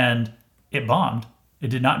 And it bombed. It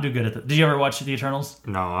did not do good at Did you ever watch The Eternals?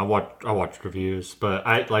 No, I watched reviews, but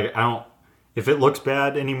I don't. If it looks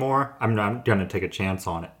bad anymore, I'm not gonna take a chance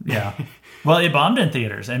on it. Yeah. Well, it bombed in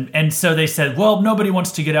theaters, and so they said, well, nobody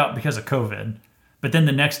wants to get out because of COVID. But then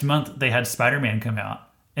the next month they had Spider-Man come out,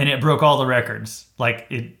 and it broke all the records.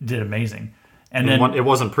 It did amazing. And then it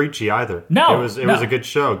wasn't preachy either. No, it was a good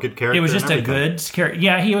show, good character. It was just a good character.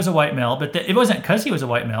 Yeah, he was a white male, but it wasn't because he was a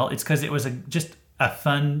white male. It's because it was just a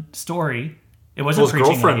fun story. It wasn't. His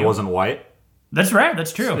girlfriend wasn't white. That's right.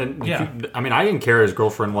 That's true. And yeah. I didn't care his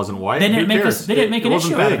girlfriend wasn't white. They didn't make an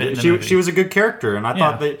issue out of it. She was a good character, and I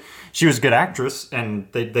thought she was a good actress, and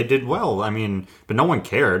they did well. But no one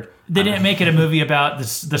cared. They didn't make it a movie about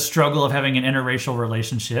the struggle of having an interracial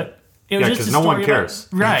relationship. It was just because no one cares.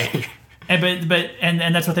 Right.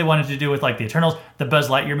 And that's what they wanted to do with like the Eternals. The Buzz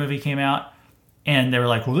Lightyear movie came out, and they were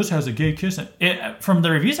like, well, this has a gay kiss. From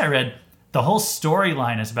the reviews I read, the whole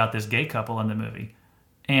storyline is about this gay couple in the movie,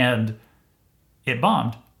 and it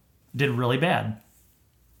bombed, did really bad.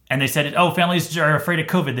 And they said, families are afraid of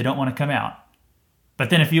COVID, they don't want to come out. But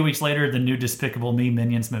then a few weeks later, the new Despicable Me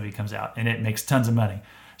Minions movie comes out, and it makes tons of money.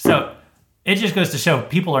 So it just goes to show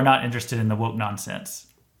people are not interested in the woke nonsense.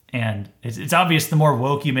 And it's obvious the more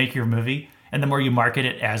woke you make your movie, and the more you market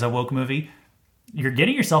it as a woke movie, you're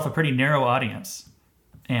getting yourself a pretty narrow audience.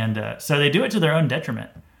 And so they do it to their own detriment.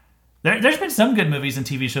 There's been some good movies and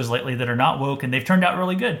TV shows lately that are not woke, and they've turned out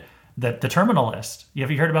really good. The Terminal List.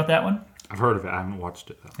 Have you heard about that one? I've heard of it. I haven't watched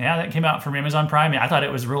it, though. Yeah, that came out from Amazon Prime. I thought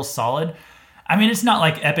it was real solid. I mean, it's not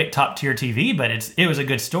like epic top-tier TV, but it was a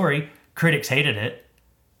good story. Critics hated it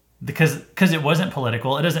because it wasn't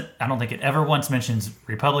political. I don't think it ever once mentions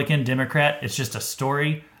Republican, Democrat. It's just a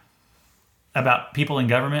story about people in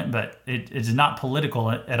government, but it is not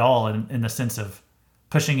political at all in the sense of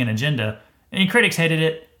pushing an agenda. And critics hated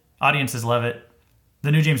it. Audiences love it.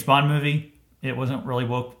 The new James Bond movie, it wasn't really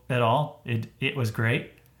woke at all. It was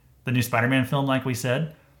great. The new Spider-Man film, like we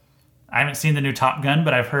said. I haven't seen the new Top Gun,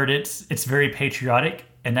 but I've heard it's very patriotic,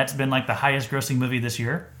 and that's been like the highest grossing movie this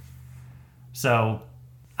year. So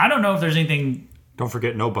I don't know if there's anything. Don't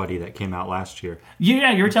forget Nobody that came out last year.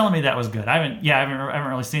 Yeah, you were telling me that was good. I haven't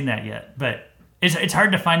really seen that yet, but it's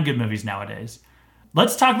hard to find good movies nowadays.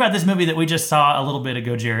 Let's talk about this movie that we just saw a little bit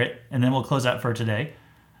ago, Jarrett, and then we'll close out for today.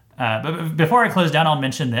 But before I close down, I'll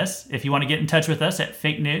mention this. If you want to get in touch with us at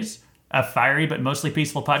Fake News, a fiery but mostly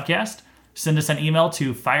peaceful podcast, send us an email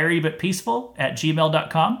to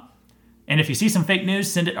fierybutpeaceful@gmail.com. And if you see some fake news,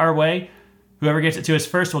 send it our way. Whoever gets it to us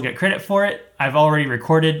first will get credit for it. I've already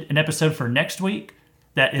recorded an episode for next week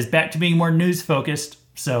that is back to being more news focused.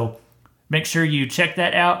 So make sure you check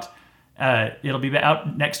that out. It'll be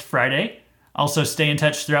out next Friday. Also stay in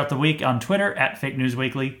touch throughout the week on Twitter at Fake News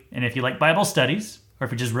Weekly. And if you like Bible studies, or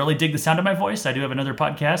if you just really dig the sound of my voice, I do have another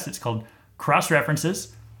podcast. It's called Cross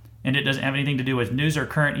References. And it doesn't have anything to do with news or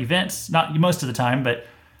current events, not most of the time, but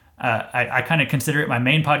I kind of consider it my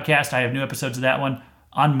main podcast. I have new episodes of that one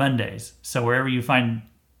on Mondays. So wherever you find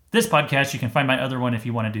this podcast, you can find my other one if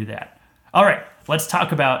you want to do that. All right, let's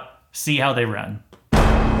talk about See How They Run.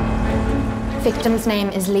 Victim's name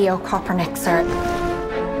is Leo Kopernik, sir.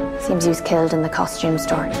 Seems he was killed in the costume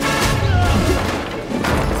store.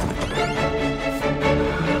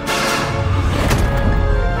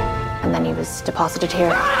 And then he was deposited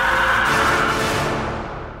here.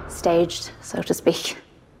 Staged, so to speak.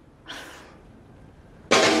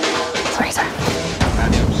 Sorry, sir.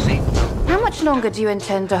 How much longer do you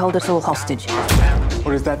intend to hold us all hostage?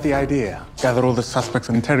 Or is that the idea? Gather all the suspects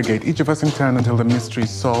and interrogate each of us in turn until the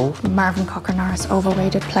mystery's solved? Marvin Cocker-Norris,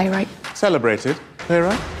 overrated playwright. Celebrated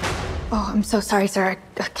playwright? Oh, I'm so sorry, sir.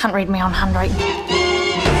 I can't read my own handwriting.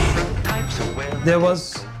 There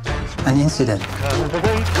was an incident.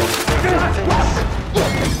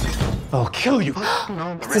 I'll kill you.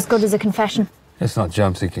 It's as good as a confession. Let's not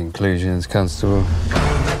jump to conclusions, Constable.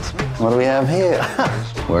 What do we have here?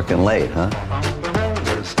 Working late, huh?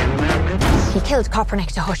 He killed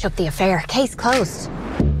Kopernik to hush up the affair. Case closed.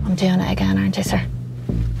 I'm doing it again, aren't I, sir?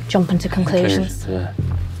 Jumping to conclusions. Yeah,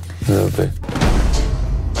 a little bit.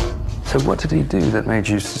 So what did he do that made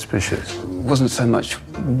you suspicious? It wasn't so much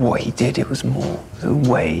what he did, it was more the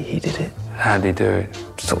way he did it. How'd he do it?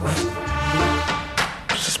 Sort of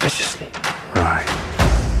suspiciously. Right.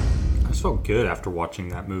 I just felt good after watching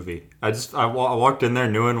that movie. I walked in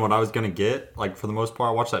there knowing what I was gonna get. Like for the most part,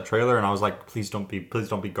 I watched that trailer and I was like, please don't be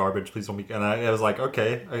garbage, please don't be. And I was like,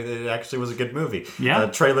 okay, it actually was a good movie. Yeah,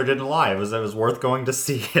 the trailer didn't lie. It was worth going to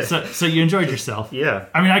see it. So you enjoyed yourself. Yeah.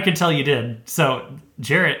 I mean, I could tell you did. So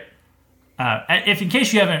Jarrett, if in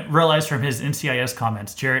case you haven't realized from his NCIS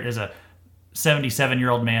comments, Jarrett is a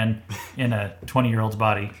 77-year-old man in a 20-year-old's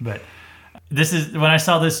body. But this is when I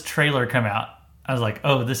saw this trailer come out, I was like,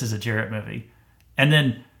 oh, this is a Jarrett movie. And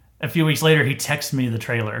then a few weeks later, he texts me the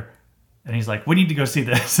trailer. And he's like, we need to go see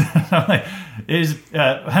this. I'm like, it is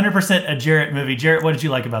 100% a Jarrett movie. Jarrett, what did you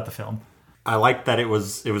like about the film? I liked that it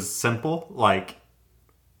was simple. Like,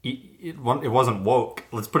 it wasn't woke.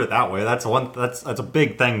 Let's put it that way. That's a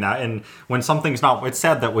big thing now. And when something's not, it's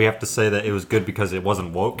sad that we have to say that it was good because it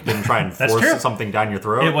wasn't woke. It didn't try and force something down your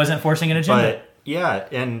throat. It wasn't forcing an agenda. But yeah,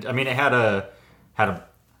 and I mean, it had a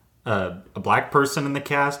black person in the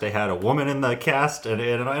cast. It had a woman in the cast, and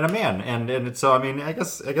a man. And so I mean, I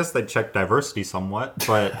guess they checked diversity somewhat,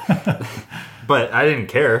 but but I didn't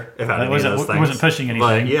care about any of those things. It wasn't pushing anything.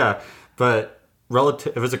 But yeah, but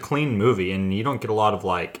relative, it was a clean movie, and you don't get a lot of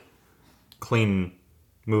like clean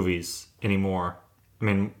movies anymore. I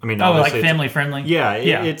mean, like obviously family friendly. Yeah,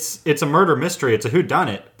 it's a murder mystery. It's a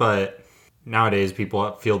whodunit, but nowadays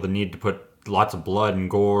people feel the need to put lots of blood and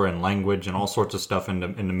gore and language and all sorts of stuff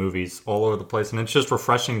into movies all over the place, and it's just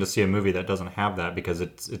refreshing to see a movie that doesn't have that because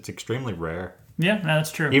it's extremely rare. Yeah, no,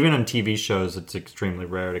 that's true. Even in TV shows, it's extremely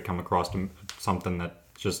rare to come across something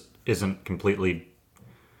that just isn't completely,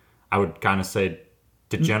 I would kind of say,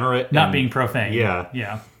 degenerate. Not being profane. Yeah.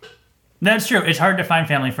 Yeah. That's true. It's hard to find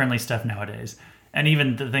family-friendly stuff nowadays. And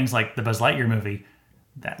even the things like the Buzz Lightyear movie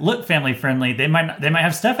that look family-friendly, they might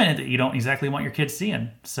have stuff in it that you don't exactly want your kids seeing.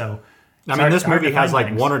 So, this movie has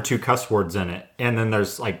like one or two cuss words in it, and then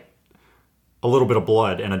there's like a little bit of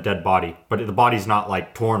blood and a dead body, but the body's not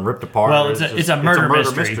like torn, ripped apart. Well, it's a murder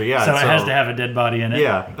mystery. Yeah, so it has to have a dead body in it.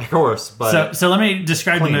 Yeah, of course. But so let me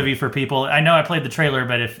describe the movie for people. I know I played the trailer,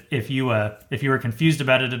 but if you were confused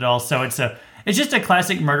about it at all, so it's just a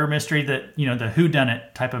classic murder mystery that, the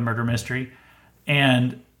whodunit type of murder mystery,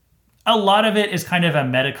 and a lot of it is kind of a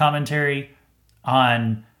meta commentary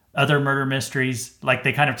on other murder mysteries. Like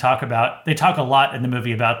they talk a lot in the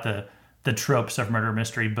movie about the tropes of murder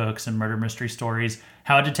mystery books and murder mystery stories,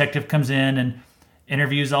 how a detective comes in and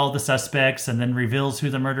interviews all the suspects and then reveals who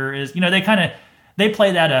the murderer is. They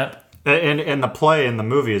play that up. And the play in the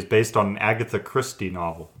movie is based on an Agatha Christie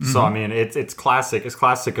novel. Mm-hmm. So, it's classic. It's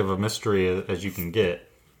classic of a mystery as you can get.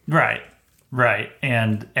 Right.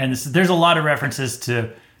 And there's a lot of references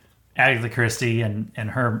to Agatha Christie and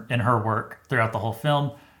her work throughout the whole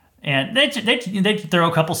film. And they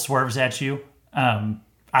throw a couple swerves at you.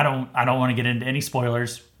 I don't want to get into any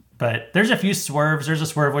spoilers, but there's a few swerves. There's a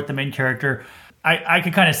swerve with the main character. I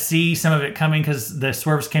could kind of see some of it coming because the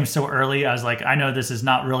swerves came so early. I was like, I know this is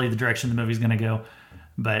not really the direction the movie's going to go.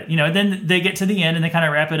 But, then they get to the end and they kind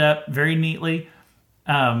of wrap it up very neatly.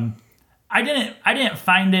 I didn't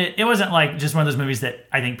find it. It wasn't like just one of those movies that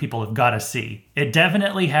I think people have got to see. It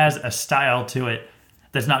definitely has a style to it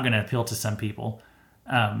that's not going to appeal to some people.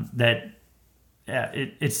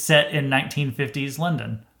 It's set in 1950s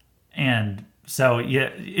London. And so, yeah,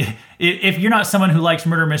 if you're not someone who likes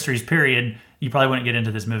murder mysteries, period, you probably wouldn't get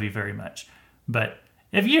into this movie very much. But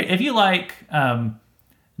if you like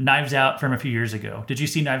Knives Out from a few years ago, did you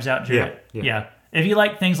see Knives Out, Jared? Yeah. If you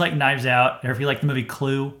like things like Knives Out, or if you like the movie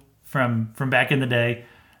Clue from back in the day,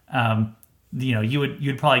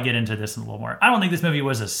 you'd probably get into this a little more. I don't think this movie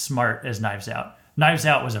was as smart as Knives Out. Knives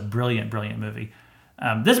Out was a brilliant movie.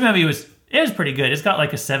 This movie was pretty good. It's got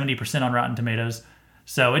like a 70% on Rotten Tomatoes.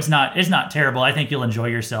 So it's not terrible. I think you'll enjoy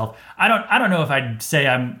yourself. I don't know if I'd say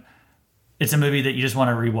it's a movie that you just want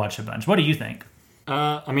to rewatch a bunch. What do you think?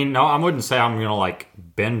 No, I wouldn't say I'm gonna like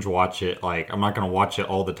binge watch it. Like I'm not gonna watch it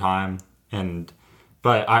all the time.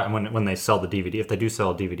 But when they sell the DVD, if they do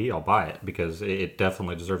sell a DVD, I'll buy it because it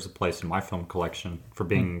definitely deserves a place in my film collection for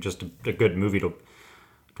being just a good movie to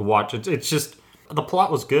watch. It's just the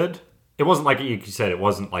plot was good. It wasn't like you said. It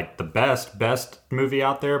wasn't like the best movie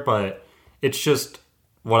out there, but it's just.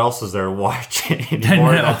 What else is there to watch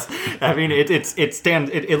anymore? It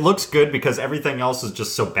looks good because everything else is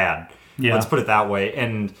just so bad. Yeah. Let's put it that way.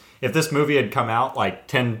 And if this movie had come out like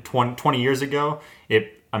 10, 20 years ago,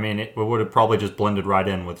 it would have probably just blended right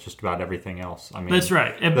in with just about everything else. That's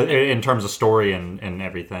right. In terms of story and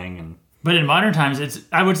everything. But in modern times,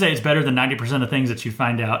 I would say it's better than 90% of things that you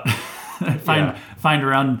find out, find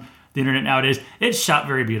around the internet nowadays. It's shot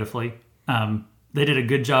very beautifully. They did a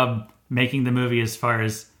good job making the movie as far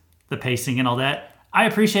as the pacing and all that. I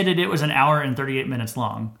appreciated it was an hour and 38 minutes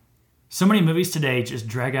long. So many movies today just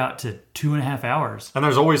drag out to 2.5 hours. And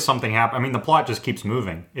there's always something happening. The plot just keeps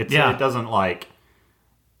moving. It doesn't like...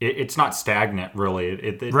 It's not stagnant, really.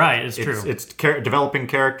 It's true. It's developing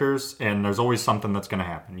characters, and there's always something that's going to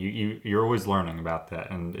happen. You're always learning about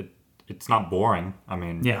that, and it's not boring.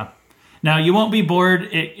 Yeah. Now, you won't be bored.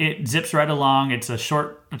 It zips right along. It's a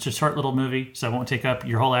short little movie, so it won't take up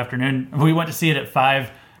your whole afternoon. We went to see it at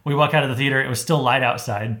 5. We walk out of the theater. It was still light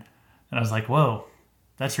outside. And I was like, whoa,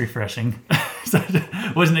 that's refreshing. So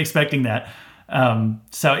I wasn't expecting that.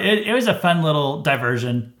 So it was a fun little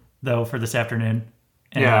diversion, though, for this afternoon.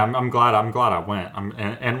 And I'm glad I went.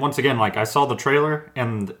 And once again, like I saw the trailer,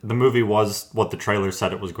 and the movie was what the trailer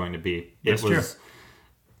said it was going to be.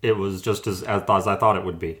 It was just as I thought it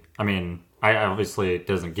would be. I obviously it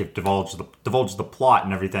doesn't divulge the plot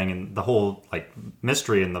and everything and the whole like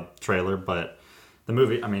mystery in the trailer, but the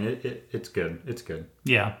movie, it's good. It's good.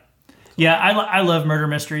 Yeah. I love murder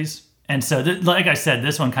mysteries, and so like I said,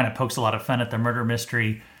 this one kind of pokes a lot of fun at the murder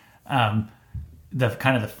mystery, the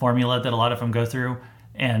kind of the formula that a lot of them go through,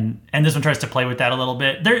 and this one tries to play with that a little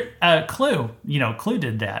bit. Clue, Clue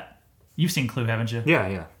did that. You've seen Clue, haven't you? Yeah,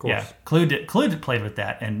 of course. Yeah, Clue played with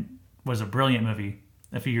that and was a brilliant movie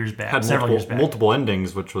a few years back, had several years back. multiple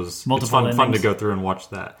endings, which was it's fun to go through and watch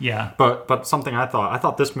that. Yeah. But something I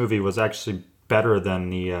thought this movie was actually better than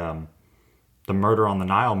the Murder on the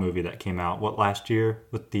Nile movie that came out last year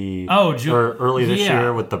with the early this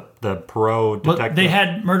year with the Perot detective. Well, they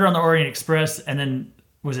had Murder on the Orient Express, and then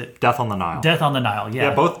was it Death on the Nile? Death on the Nile, yeah.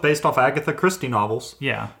 Yeah, both based off Agatha Christie novels.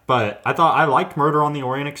 Yeah. But I liked Murder on the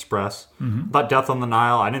Orient Express. Mm-hmm. But Death on the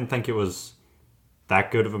Nile, I didn't think it was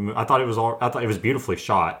that good of a movie. I thought it was beautifully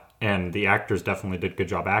shot, and the actors definitely did a good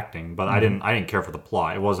job acting. But I didn't care for the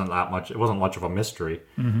plot. It wasn't much of a mystery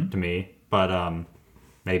to me. But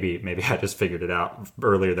maybe I just figured it out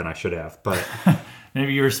earlier than I should have. But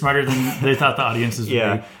maybe you were smarter than they thought the audiences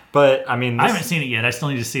would be. But I mean, I haven't seen it yet. I still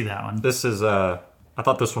need to see that one. This is I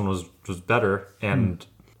thought this one was better, and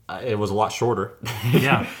it was a lot shorter.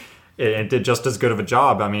 Yeah. It did just as good of a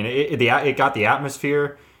job. I mean, it got the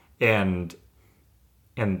atmosphere, and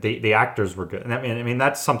the actors were good. And I mean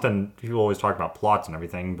that's something people always talk about, plots and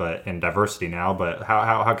everything, and diversity now. But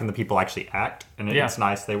how can the people actually act? And it's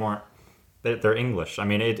nice they're English. I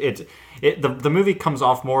mean, the movie comes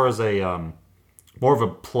off more as more of a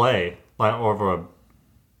play, like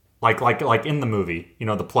in the movie,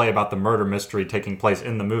 the play about the murder mystery taking place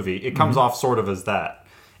in the movie. It comes off sort of as that.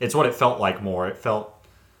 It's what it felt like more. It felt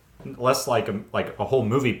less like a whole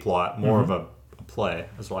movie plot, more of a play,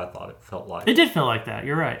 is what I thought it felt like. It did feel like that.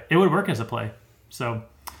 You're right. It would work as a play. So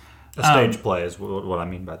a stage play is what I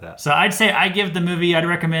mean by that. So I'd say I'd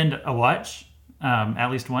recommend a watch at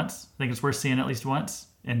least once. I think it's worth seeing at least once.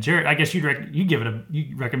 And Jared, I guess you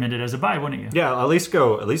recommend it as a buy, wouldn't you? Yeah, at least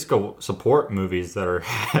go support movies that are,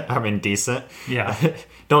 decent. Yeah.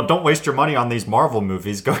 Don't waste your money on these Marvel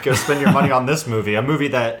movies. Go spend your money on this movie, a movie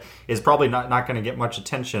that is probably not going to get much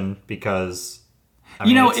attention because it's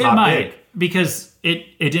it not might big. because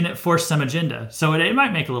it didn't force some agenda, so it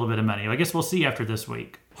might make a little bit of money. I guess we'll see after this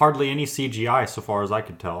week. Hardly any CGI so far as I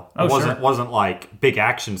could tell. Oh, it wasn't like big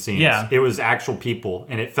action scenes. Yeah. It was actual people,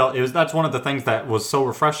 and that's one of the things that was so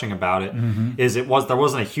refreshing about it is there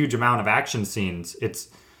wasn't a huge amount of action scenes.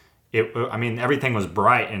 Everything was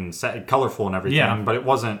bright and colorful and everything, but it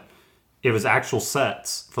wasn't. It was actual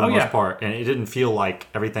sets for the most part, and it didn't feel like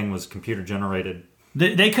everything was computer generated.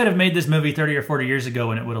 They could have made this movie 30 or 40 years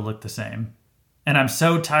ago and it would have looked the same. And I'm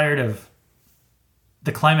so tired of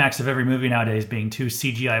the climax of every movie nowadays being two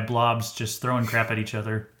CGI blobs just throwing crap at each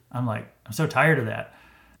other. I'm so tired of that.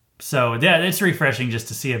 So yeah, it's refreshing just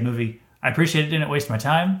to see a movie. I appreciate it didn't waste my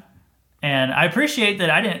time. And I appreciate that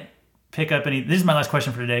I didn't pick up this is my last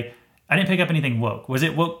question for today. I didn't pick up anything woke. Was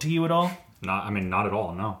it woke to you at all? Not at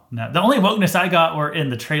all, no. No. The only wokeness I got were in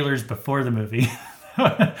the trailers before the movie.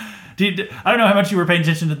 I don't know how much you were paying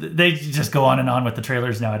attention to. They just go on and on with the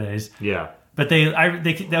trailers nowadays. Yeah. But so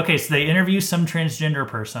they interview some transgender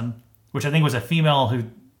person, which I think was a female who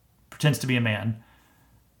pretends to be a man.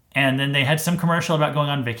 And then they had some commercial about going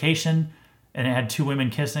on vacation, and it had two women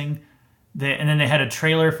kissing. And then they had a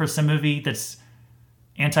trailer for some movie that's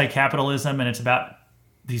anti-capitalism, and it's about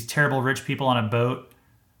these terrible rich people on a boat.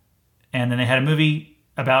 And then they had a movie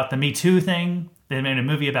about the Me Too thing. They made a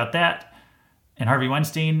movie about that and Harvey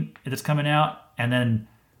Weinstein that's coming out. And then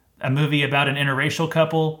a movie about an interracial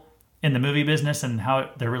couple in the movie business and how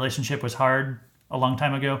their relationship was hard a long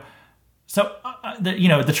time ago. So,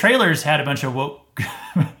 the trailers had a bunch of woke...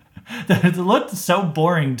 It looked so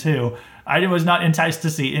boring, too. I was not enticed to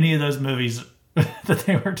see any of those movies that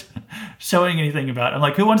they were showing anything about. I'm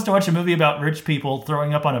like, who wants to watch a movie about rich people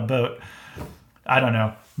throwing up on a boat? I don't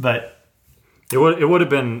know, but... It would have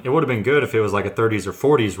been good if it was like a 30s or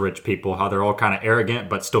 40s rich people, how they're all kind of arrogant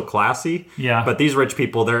but still classy. Yeah. But these rich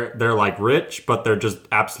people, they're like rich, but they're just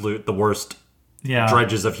the worst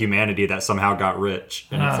dredges of humanity that somehow got rich.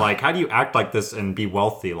 And it's like, how do you act like this and be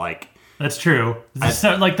wealthy? Like, that's true. It's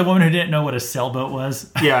not like the woman who didn't know what a sailboat was.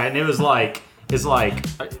 Yeah, and it's like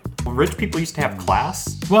rich people used to have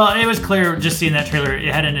class. Well, it was clear just seeing that trailer.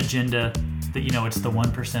 It had an agenda. That it's the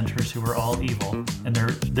 1%ers who are all evil, and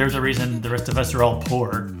they're the reason the rest of us are all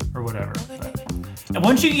poor or whatever. And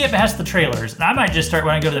once you get past the trailers, and I might just start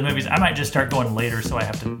when I go to the movies, I might just start going later so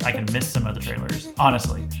I can miss some of the trailers.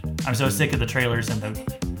 Honestly, I'm so sick of the trailers and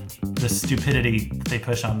the stupidity that they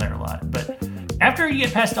push on there a lot. But after you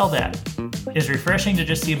get past all that, it's refreshing to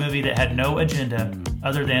just see a movie that had no agenda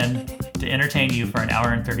other than to entertain you for an hour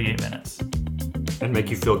and 38 minutes. And make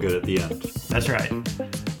you feel good at the end. That's right.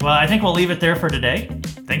 Well, I think we'll leave it there for today.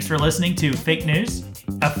 Thanks for listening to Fake News,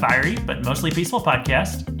 a fiery but mostly peaceful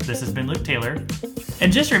podcast. This has been Luke Taylor.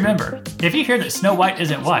 And just remember, if you hear that Snow White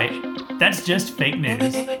isn't white, that's just fake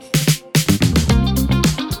news.